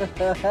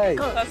 Hey.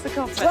 God, that's the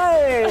coffee.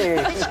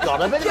 Hey! It's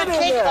got a bit of a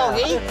kick,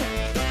 Hoggy.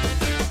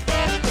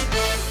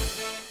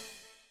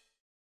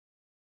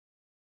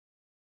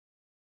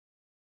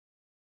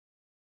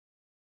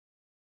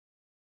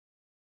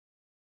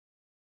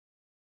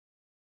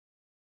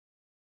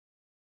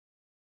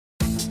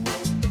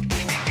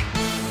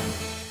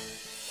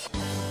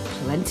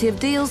 Plenty of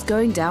deals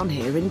going down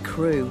here in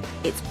Crewe.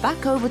 It's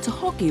back over to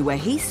Hoggy where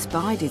he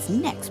spied his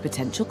next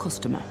potential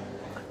customer.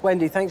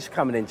 Wendy, thanks for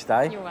coming in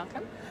today. You're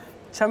welcome.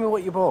 Tell me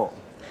what you bought.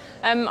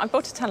 I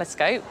bought a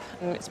telescope.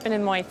 It's been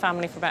in my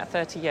family for about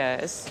 30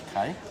 years.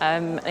 Okay.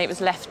 It was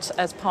left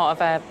as part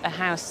of a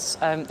house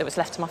that was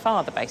left to my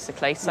father,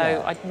 basically, so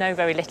I know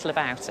very little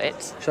about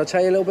it. Shall I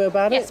tell you a little bit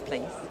about it? Yes,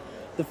 please.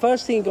 The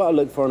first thing you've got to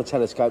look for on a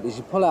telescope is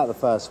you pull out the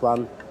first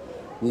one,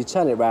 and you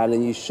turn it round,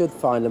 and you should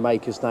find the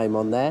maker's name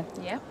on there.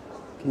 Yeah.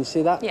 Can you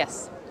see that?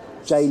 Yes.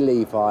 J.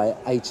 Levi,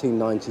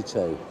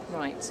 1892.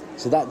 Right.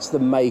 So that's the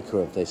maker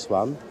of this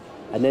one.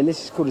 And then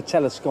this is called a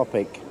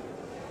telescopic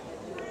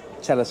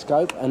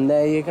telescope, and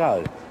there you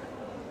go,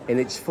 in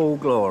its full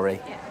glory.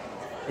 Yeah.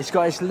 It's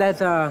got its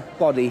leather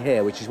body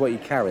here, which is what you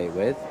carry it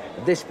with.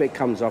 This bit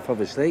comes off,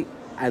 obviously,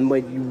 and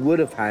when you would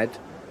have had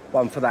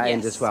one for that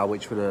end as well,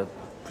 which would have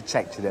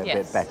protected it a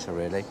bit better,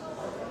 really.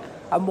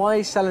 And why are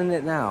you selling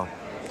it now?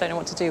 Don't know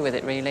what to do with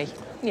it, really.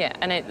 Yeah,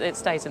 and it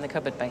stays in the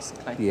cupboard,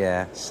 basically.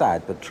 Yeah,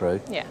 sad but true.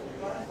 Yeah.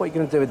 What are you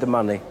going to do with the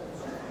money?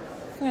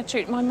 I'm going to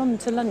treat my mum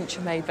to lunch,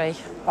 maybe.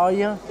 Are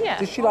you? Yeah.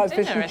 Does she like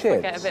fish and if chips?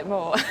 I get a bit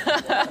more.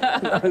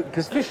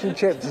 Because fish and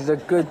chips is a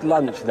good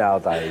lunch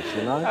nowadays,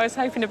 you know? I was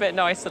hoping a bit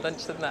nicer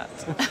lunch than that.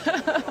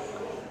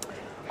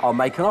 I'll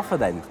make an offer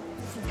then.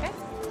 Okay.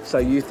 So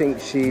you think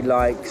she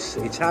likes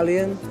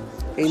Italian,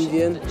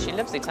 Indian? She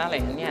loves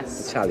Italian,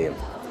 yes. Italian.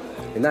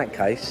 In that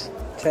case,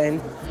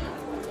 10,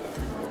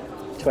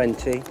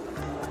 20,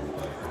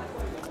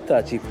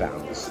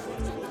 £30.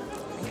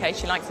 Okay,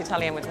 she likes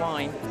Italian with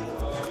wine.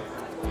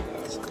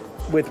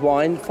 With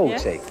wine, 40.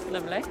 Yes,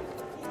 lovely.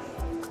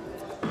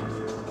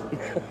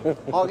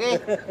 Hoggy,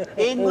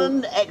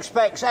 England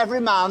expects every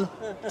man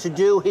to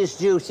do his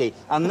duty,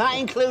 and that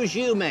includes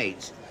you,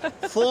 mate.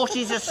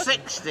 40 to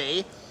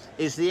 60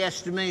 is the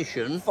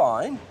estimation.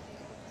 Fine.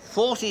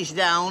 40's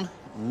down,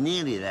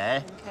 nearly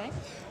there. Okay.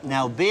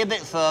 Now, be a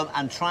bit firm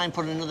and try and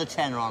put another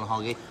tenner on,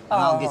 Hoggy, and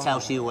I'll get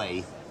out of your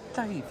way.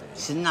 David.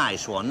 It's a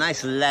nice one,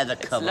 nice leather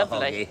cover, lovely.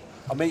 Hoggy.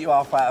 I'll meet you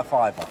halfway at a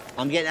fiver.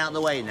 I'm getting out of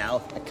the way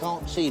now. I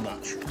can't see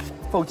much.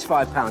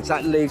 £45.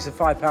 That leaves a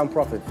 £5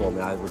 profit for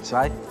me, I would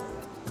say.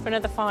 For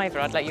another £5,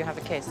 I'd let you have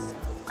a kiss.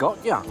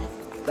 Got ya.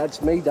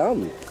 That's me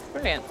done.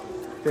 Brilliant.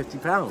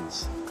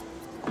 £50.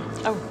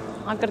 Oh,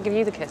 I've got to give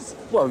you the kiss.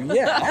 Well,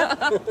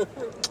 yeah.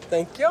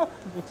 Thank you.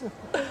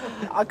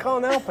 I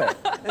can't help it.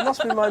 It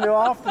must be my new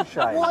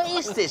aftershave. What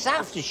is this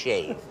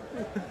aftershave?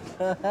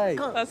 Hey.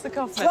 God, that's the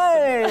coffee.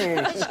 Hey!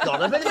 It's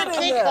got a bit of a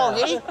kick,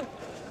 Hoggy.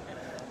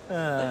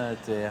 Oh,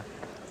 dear.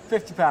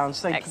 £50.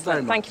 Thank you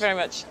very much. Thank you very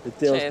much. The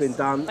deal's Cheers. been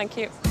done. Thank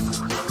you.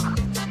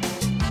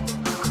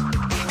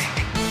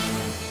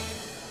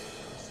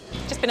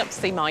 Just been up to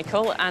see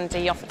Michael, and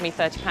he offered me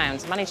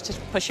 £30. I managed to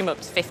push him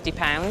up to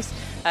 £50.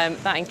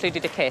 That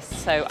included a kiss,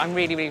 so I'm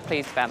really, really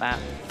pleased about that.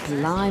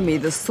 Blimey,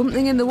 there's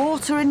something in the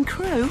water in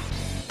Crewe.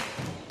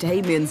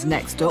 Damien's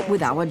next up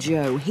with our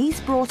Joe. He's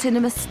brought in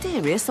a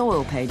mysterious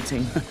oil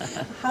painting.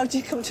 How did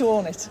you come to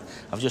own it?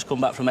 I've just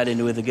come back from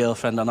Edinburgh with a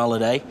girlfriend on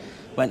holiday,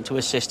 went to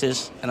her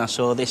sister's, and I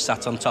saw this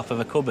sat on top of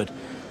a cupboard.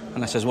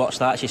 And I says, what's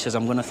that? She says,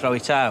 I'm going to throw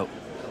it out.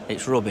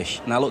 It's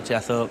rubbish. And I looked at it, I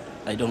thought,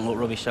 it don't look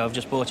rubbish, so I've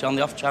just bought it on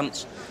the off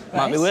chance.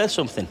 Might be worth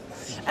something.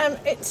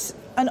 It's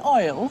an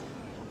oil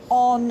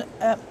on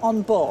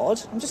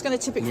board. I'm just going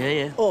to tip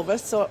it over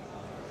so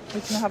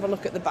we can have a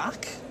look at the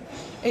back.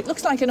 It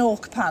looks like an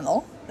oak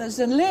panel. There's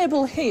a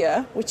label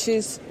here which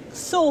is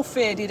so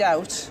faded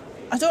out.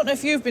 I don't know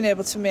if you've been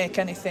able to make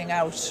anything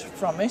out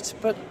from it,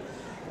 but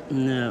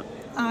no,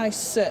 I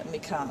certainly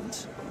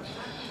can't.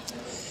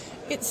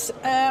 It's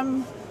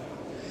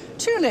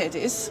two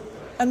ladies,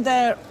 and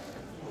their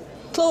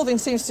clothing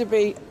seems to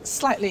be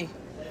slightly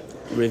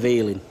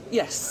revealing.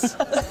 Yes,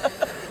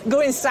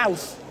 going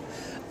south.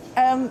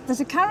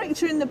 There's a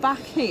character in the back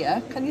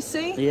here. Can you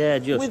see? Yeah,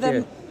 just with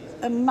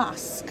a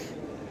mask.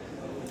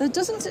 There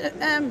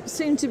doesn't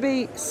seem to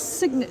be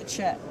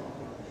signature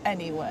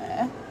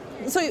anywhere.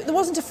 So there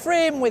wasn't a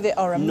frame with it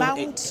or a mount?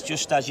 It's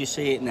just as you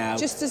see it now.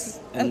 Just as...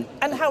 And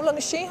how long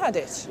has she had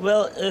it?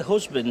 Well, her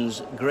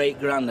husband's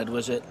great-granddad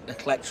was a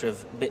collector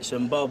of bits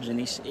and bobs, and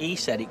he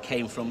said it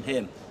came from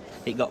him.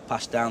 It got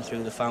passed down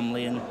through the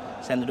family and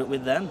it's ended up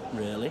with them,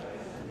 really.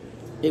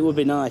 It would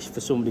be nice for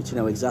somebody to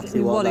know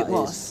exactly what that it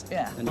was. is.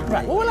 Yeah.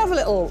 Right, well, we'll have a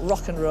little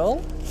rock and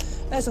roll.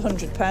 There's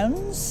 £100.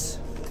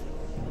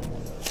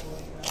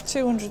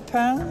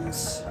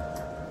 £200.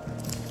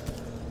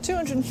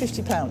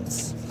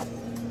 £250.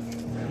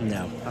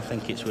 No, I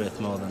think it's worth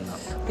more than that.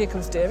 Here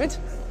comes David.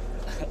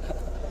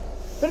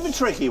 Bit of a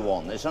tricky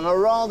one, this, and a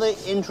rather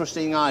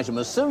interesting item.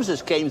 As soon as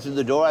this came through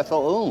the door, I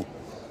thought, oh,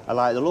 I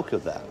like the look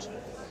of that.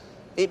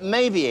 It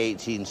may be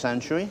 18th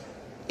century.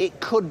 It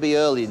could be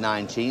early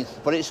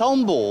 19th, but it's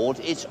on board,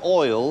 it's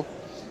oil.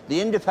 The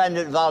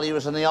independent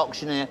valuers and the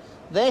auctioneer,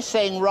 they're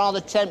saying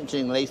rather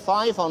temptingly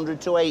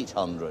 500 to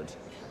 800.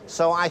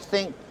 So I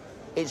think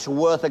it's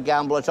worth a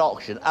gamble at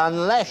auction,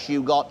 unless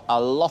you got a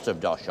lot of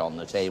dosh on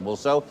the table.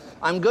 So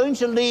I'm going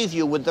to leave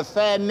you with the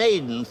fair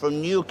maiden from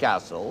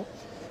Newcastle,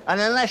 and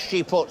unless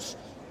she puts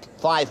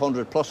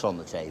 500 plus on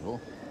the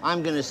table,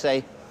 I'm going to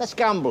say, let's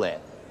gamble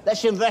it.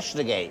 Let's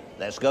investigate.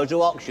 Let's go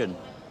to auction.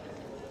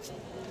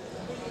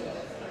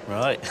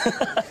 Right.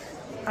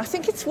 I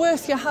think it's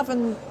worth you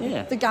having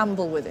the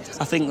gamble with it.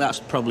 I think that's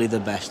probably the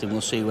best, and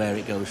we'll see where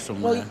it goes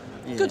from there.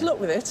 Yeah. Good luck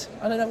with it,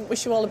 and I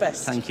wish you all the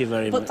best. Thank you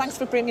very much. But thanks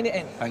for bringing it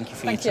in. Thank you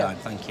for your time.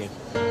 Thank you.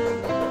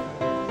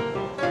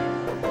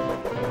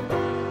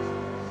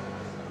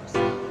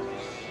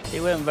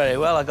 It went very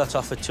well. I got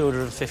offered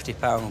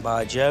 £250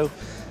 by Joe.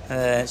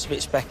 It's a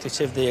bit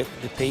speculative, the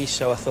piece,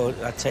 so I thought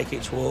I'd take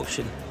it to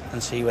auction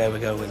and see where we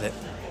go with it.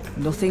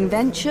 Nothing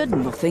ventured,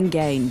 nothing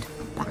gained.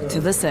 Back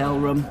to the sale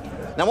room.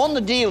 Now, on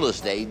the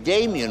dealer's day,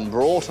 Damien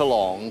brought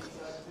along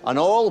an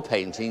oil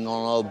painting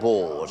on a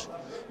board.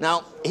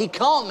 Now, he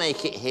can't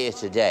make it here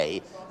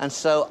today, and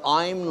so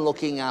I'm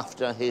looking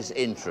after his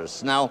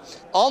interests. Now,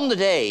 on the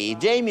day,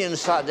 Damien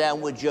sat down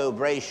with Joe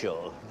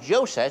Brayshaw.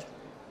 Joe said,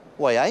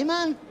 "Why, hey,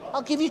 man,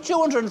 I'll give you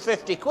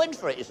 250 quid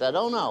for it." He said,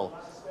 "Oh, no,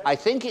 I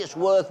think it's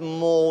worth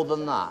more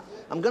than that.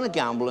 I'm going to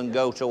gamble and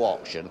go to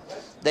auction."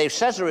 They've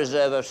set a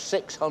reserve of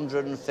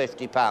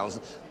 £650.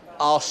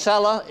 Our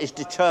seller is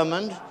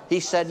determined. He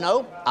said,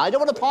 "No, I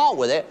don't want to part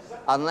with it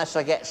unless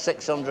I get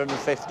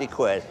 650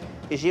 quid.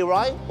 Is he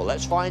right? Well,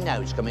 let's find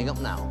out. It's coming up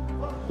now.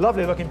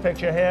 Lovely looking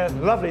picture here,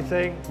 lovely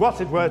thing.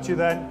 What's it worth to you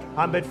then?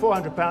 I'm bid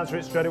 £400 for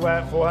it straight away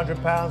at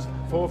 £400,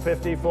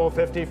 450,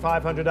 450,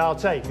 500 I'll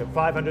take. At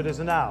 500 is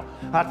an hour.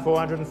 At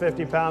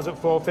 £450, at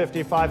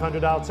 450,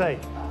 500 I'll take.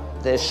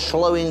 They're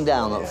slowing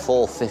down at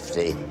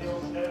 450.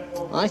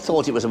 I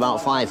thought it was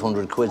about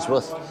 500 quid's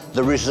worth.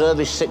 The reserve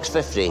is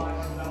 650.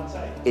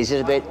 Is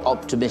it a bit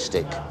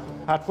optimistic?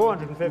 At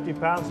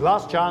 £450,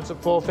 last chance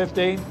at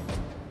 415.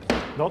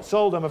 Not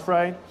sold, I'm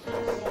afraid.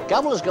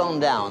 Gavel has gone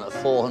down at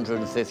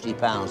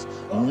 £450.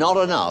 Not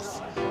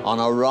enough on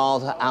a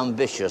rather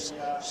ambitious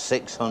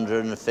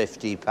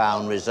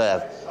 £650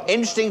 reserve.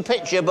 Interesting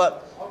picture,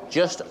 but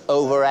just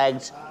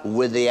over-egged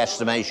with the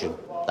estimation.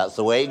 That's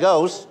the way it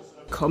goes.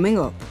 Coming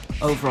up,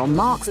 over on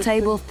Mark's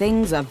table,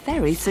 things are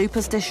very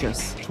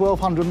superstitious.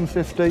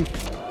 1,250.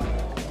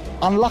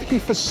 Unlucky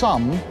for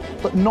some,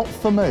 but not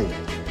for me.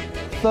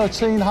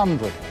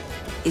 1,300.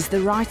 Is the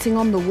writing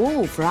on the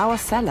wall for our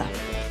seller?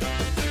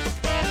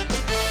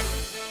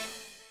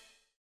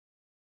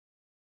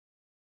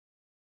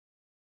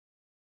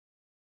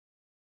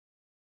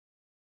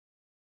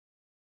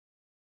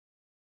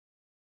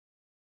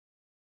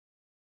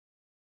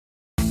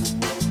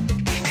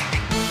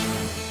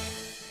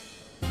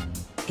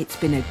 It's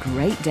been a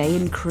great day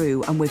in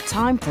Crewe, and we've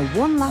time for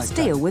one last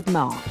deal with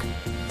Mark.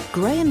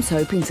 Graham's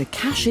hoping to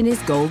cash in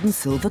his gold and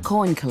silver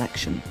coin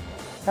collection.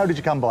 How did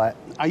you come by it?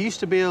 I used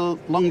to be a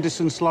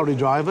long-distance lorry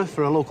driver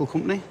for a local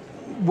company.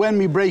 When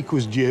my break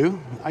was due,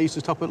 I used to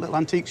stop at little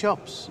antique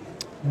shops.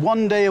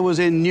 One day I was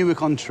in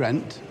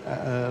Newark-on-Trent,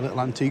 a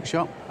little antique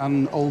shop,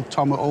 and old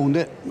Tom who owned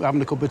it,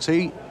 having a cup of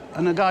tea,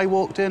 and a guy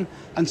walked in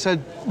and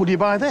said, "Would you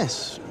buy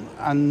this?"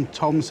 And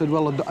Tom said,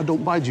 "Well, I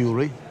don't buy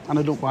jewellery, and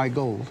I don't buy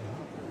gold."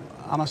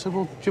 And I said,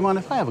 "Well, do you mind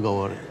if I have a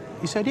go at it?"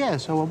 He said, "Yeah,"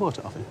 so I bought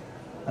it off him.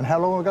 And how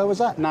long ago was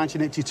that?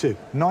 1982.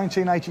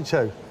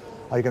 1982.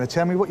 Are you going to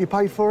tell me what you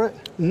paid for it?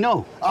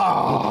 No.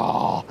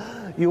 Ah,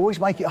 you always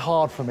make it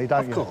hard for me,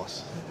 don't you? Of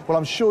course. Well,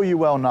 I'm sure you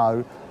well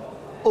know,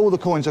 all the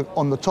coins are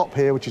on the top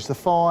here, which is the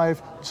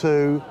 5,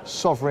 2,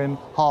 sovereign,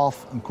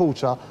 half and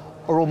quarter,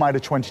 are all made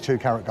of 22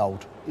 karat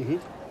gold.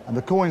 And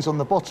the coins on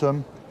the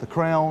bottom, the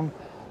crown,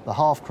 the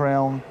half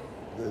crown,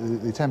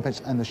 the 10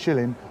 pence and the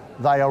shilling,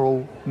 they are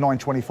all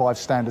 925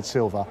 standard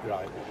silver.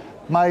 Right.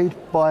 Made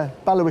by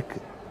Bailiwick,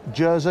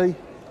 Jersey,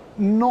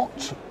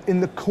 not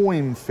in the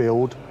coin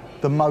field,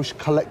 the most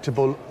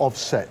collectible of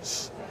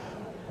sets.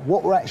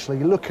 What we're actually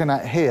looking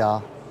at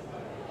here,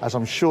 as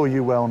I'm sure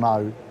you well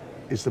know,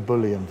 is the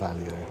bullion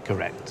value.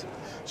 Correct.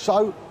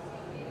 So,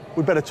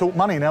 we better talk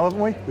money now,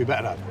 haven't we? We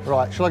better have.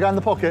 Right, shall I go in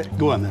the pocket?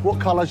 Go on then. What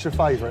colour's your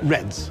favourite?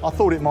 Reds. I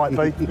thought it might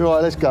be.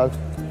 Right, let's go.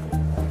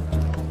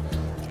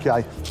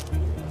 Okay.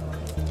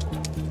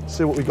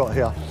 See what we got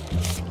here.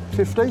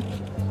 50,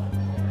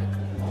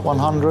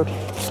 100,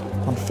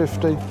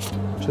 150,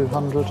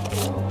 200,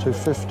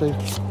 250,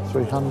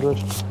 300,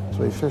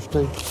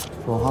 350,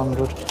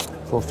 400,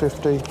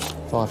 450,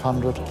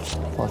 500,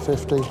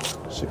 550,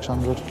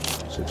 600,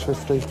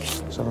 650,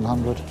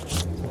 700,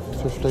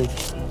 50,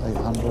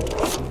 800,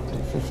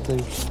 850,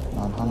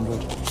 900,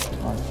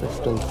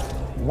 950,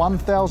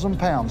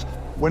 £1,000.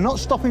 We're not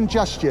stopping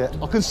just yet.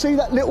 I can see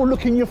that little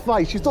look in your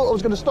face. You thought I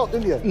was going to stop,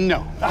 didn't you?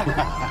 No.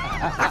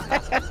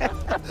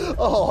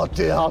 Oh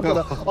dear, I've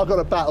got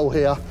a battle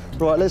here.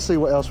 Right, let's see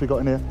what else we got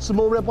in here. Some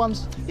more red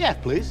ones? Yeah,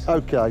 please.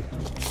 Okay.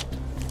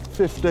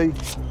 50,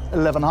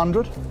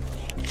 1100,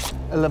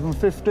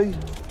 1150,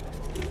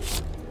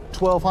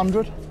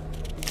 1200,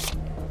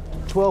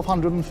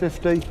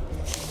 1250.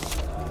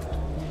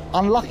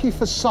 Unlucky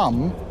for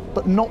some,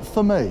 but not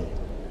for me.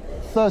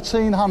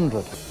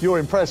 1300. You're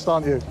impressed,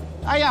 aren't you?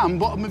 I am,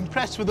 but I'm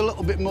impressed with a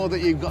little bit more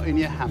that you've got in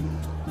your hand.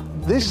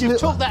 You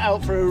took that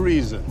out for a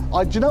reason.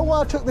 Do you know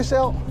why I took this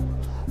out?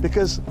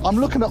 Because I'm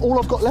looking at all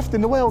I've got left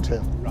in the world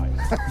here. Right.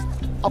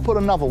 I'll put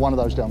another one of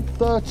those down.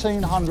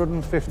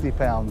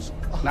 £1,350.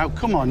 Now,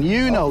 come on,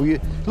 you know,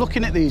 you're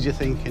looking at these, you're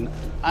thinking,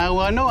 oh,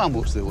 I know how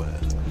much they're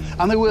worth.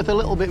 And they're worth a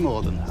little bit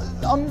more than that.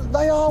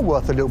 They are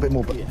worth a little bit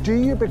more, but do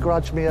you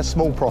begrudge me a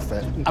small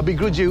profit? I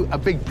begrudge you a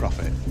big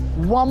profit.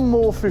 One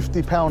more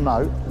 £50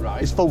 note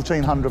Right. is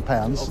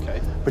 £1,400.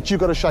 Okay. But you've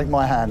got to shake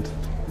my hand.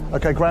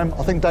 OK, Graham,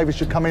 I think David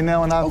should come in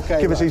now and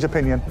give us his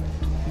opinion.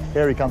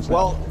 Here he comes now.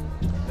 Well,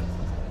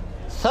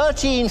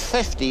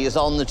 £1,350 is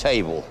on the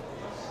table.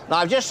 Now,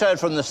 I've just heard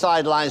from the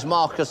sidelines,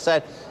 Marcus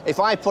said, if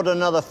I put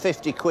another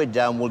 50 quid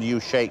down, will you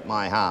shake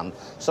my hand?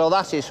 So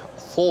that is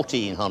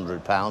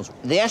 £1,400.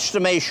 The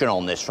estimation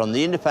on this from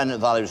the independent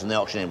valuers and the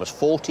auctioneer was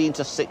 £1,400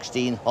 to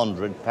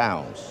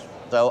 £1,600.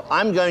 So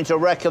I'm going to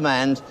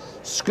recommend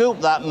scoop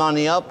that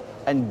money up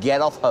and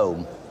get off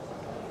home.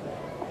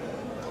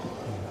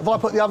 Have I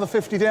put the other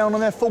 50 down on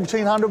there,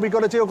 1,400, we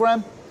got a deal,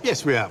 Graham?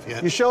 Yes, we have,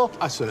 yeah. You sure?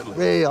 I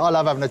certainly. Yeah, I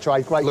love having a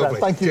trade. Great, Graham.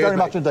 Thank you very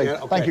much indeed. Yeah,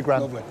 okay. Thank you,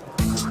 Graham. Lovely.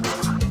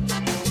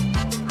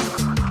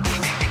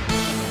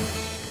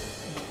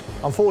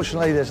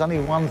 Unfortunately, there's only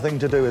one thing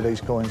to do with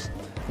these coins,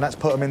 and that's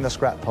put them in the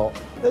scrap pot.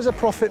 There's a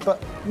profit,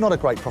 but not a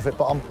great profit,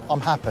 but I'm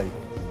happy.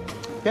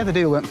 Yeah, the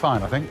deal went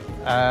fine, I think.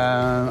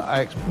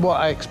 What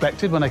I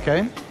expected when I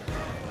came,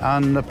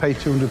 and I paid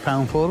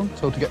 £200 for them,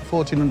 so to get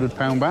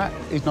 £1,400 back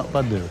is not a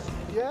bad deal.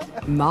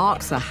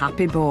 Mark's a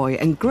happy boy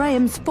and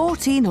Graham's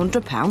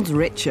 £1,400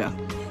 richer.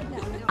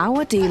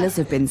 Our dealers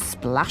have been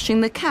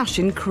splashing the cash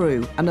in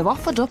Crewe and have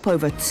offered up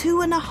over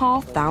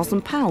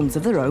 £2,500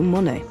 of their own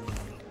money.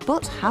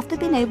 But have they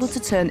been able to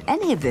turn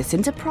any of this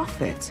into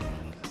profit?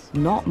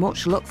 Not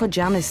much luck for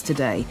Janice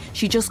today.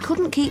 She just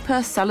couldn't keep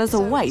her sellers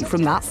away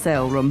from that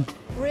sale room.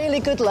 Really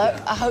good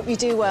luck. I hope you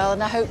do well,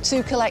 and I hope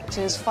two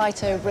collectors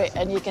fight over it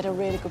and you get a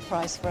really good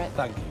price for it.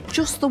 Thank you.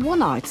 Just the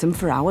one item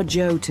for our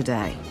Joe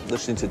today.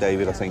 Listening to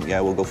David, I think,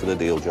 yeah, we'll go for the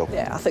deal, Joe.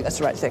 Yeah, I think that's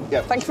the right thing.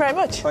 Yeah. Thank you very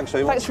much. Thanks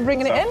very much. Thanks for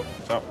bringing it in.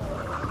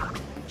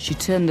 She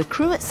turned the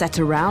Crewe set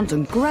around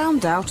and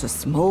ground out a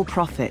small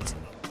profit.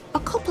 A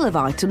couple of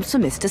items for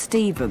Mr.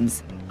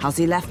 Stevens. Has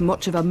he left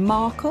much of a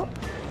markup?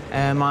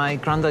 My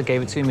granddad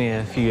gave it to me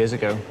a few years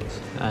ago,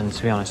 and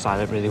to be honest, I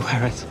don't really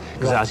wear it,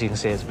 because as you can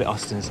see, it's a bit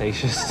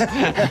ostentatious.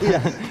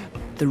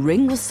 The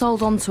ring was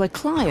sold on to a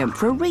client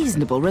for a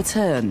reasonable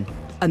return,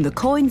 and the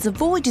coins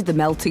avoided the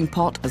melting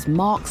pot as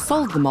Mark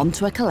sold them on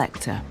to a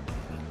collector.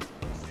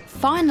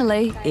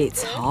 Finally,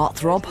 it's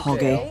Heartthrob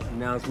Hoggy.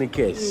 Now's me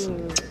kiss.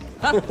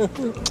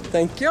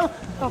 Thank you.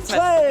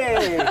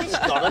 Hey! He's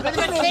got a bit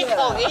of a kick,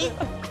 Hoggy.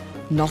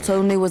 Not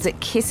only was it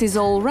kisses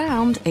all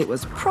round, it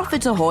was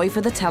profit ahoy for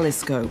the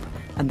telescope,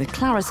 and the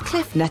Claris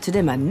Cliff netted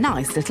him a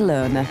nice little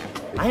earner.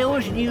 I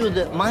always knew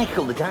that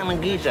Michael, the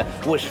diamond geezer,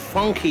 was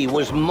funky,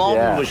 was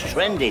modern, was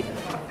trendy.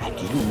 I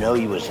didn't know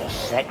he was a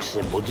sex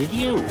symbol, did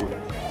you?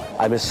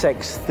 I'm a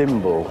sex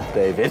thimble,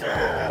 David.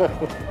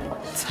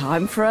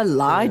 Time for a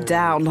lie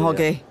down,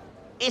 Hoggy.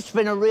 It's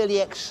been a really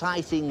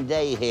exciting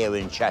day here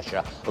in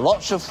Cheshire.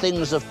 Lots of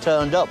things have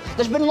turned up.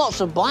 There's been lots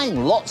of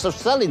buying, lots of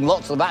selling,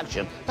 lots of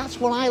action. That's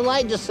what I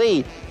like to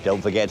see.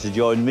 Don't forget to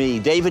join me,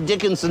 David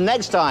Dickinson,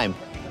 next time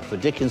for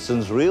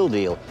Dickinson's Real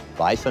Deal.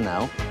 Bye for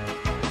now.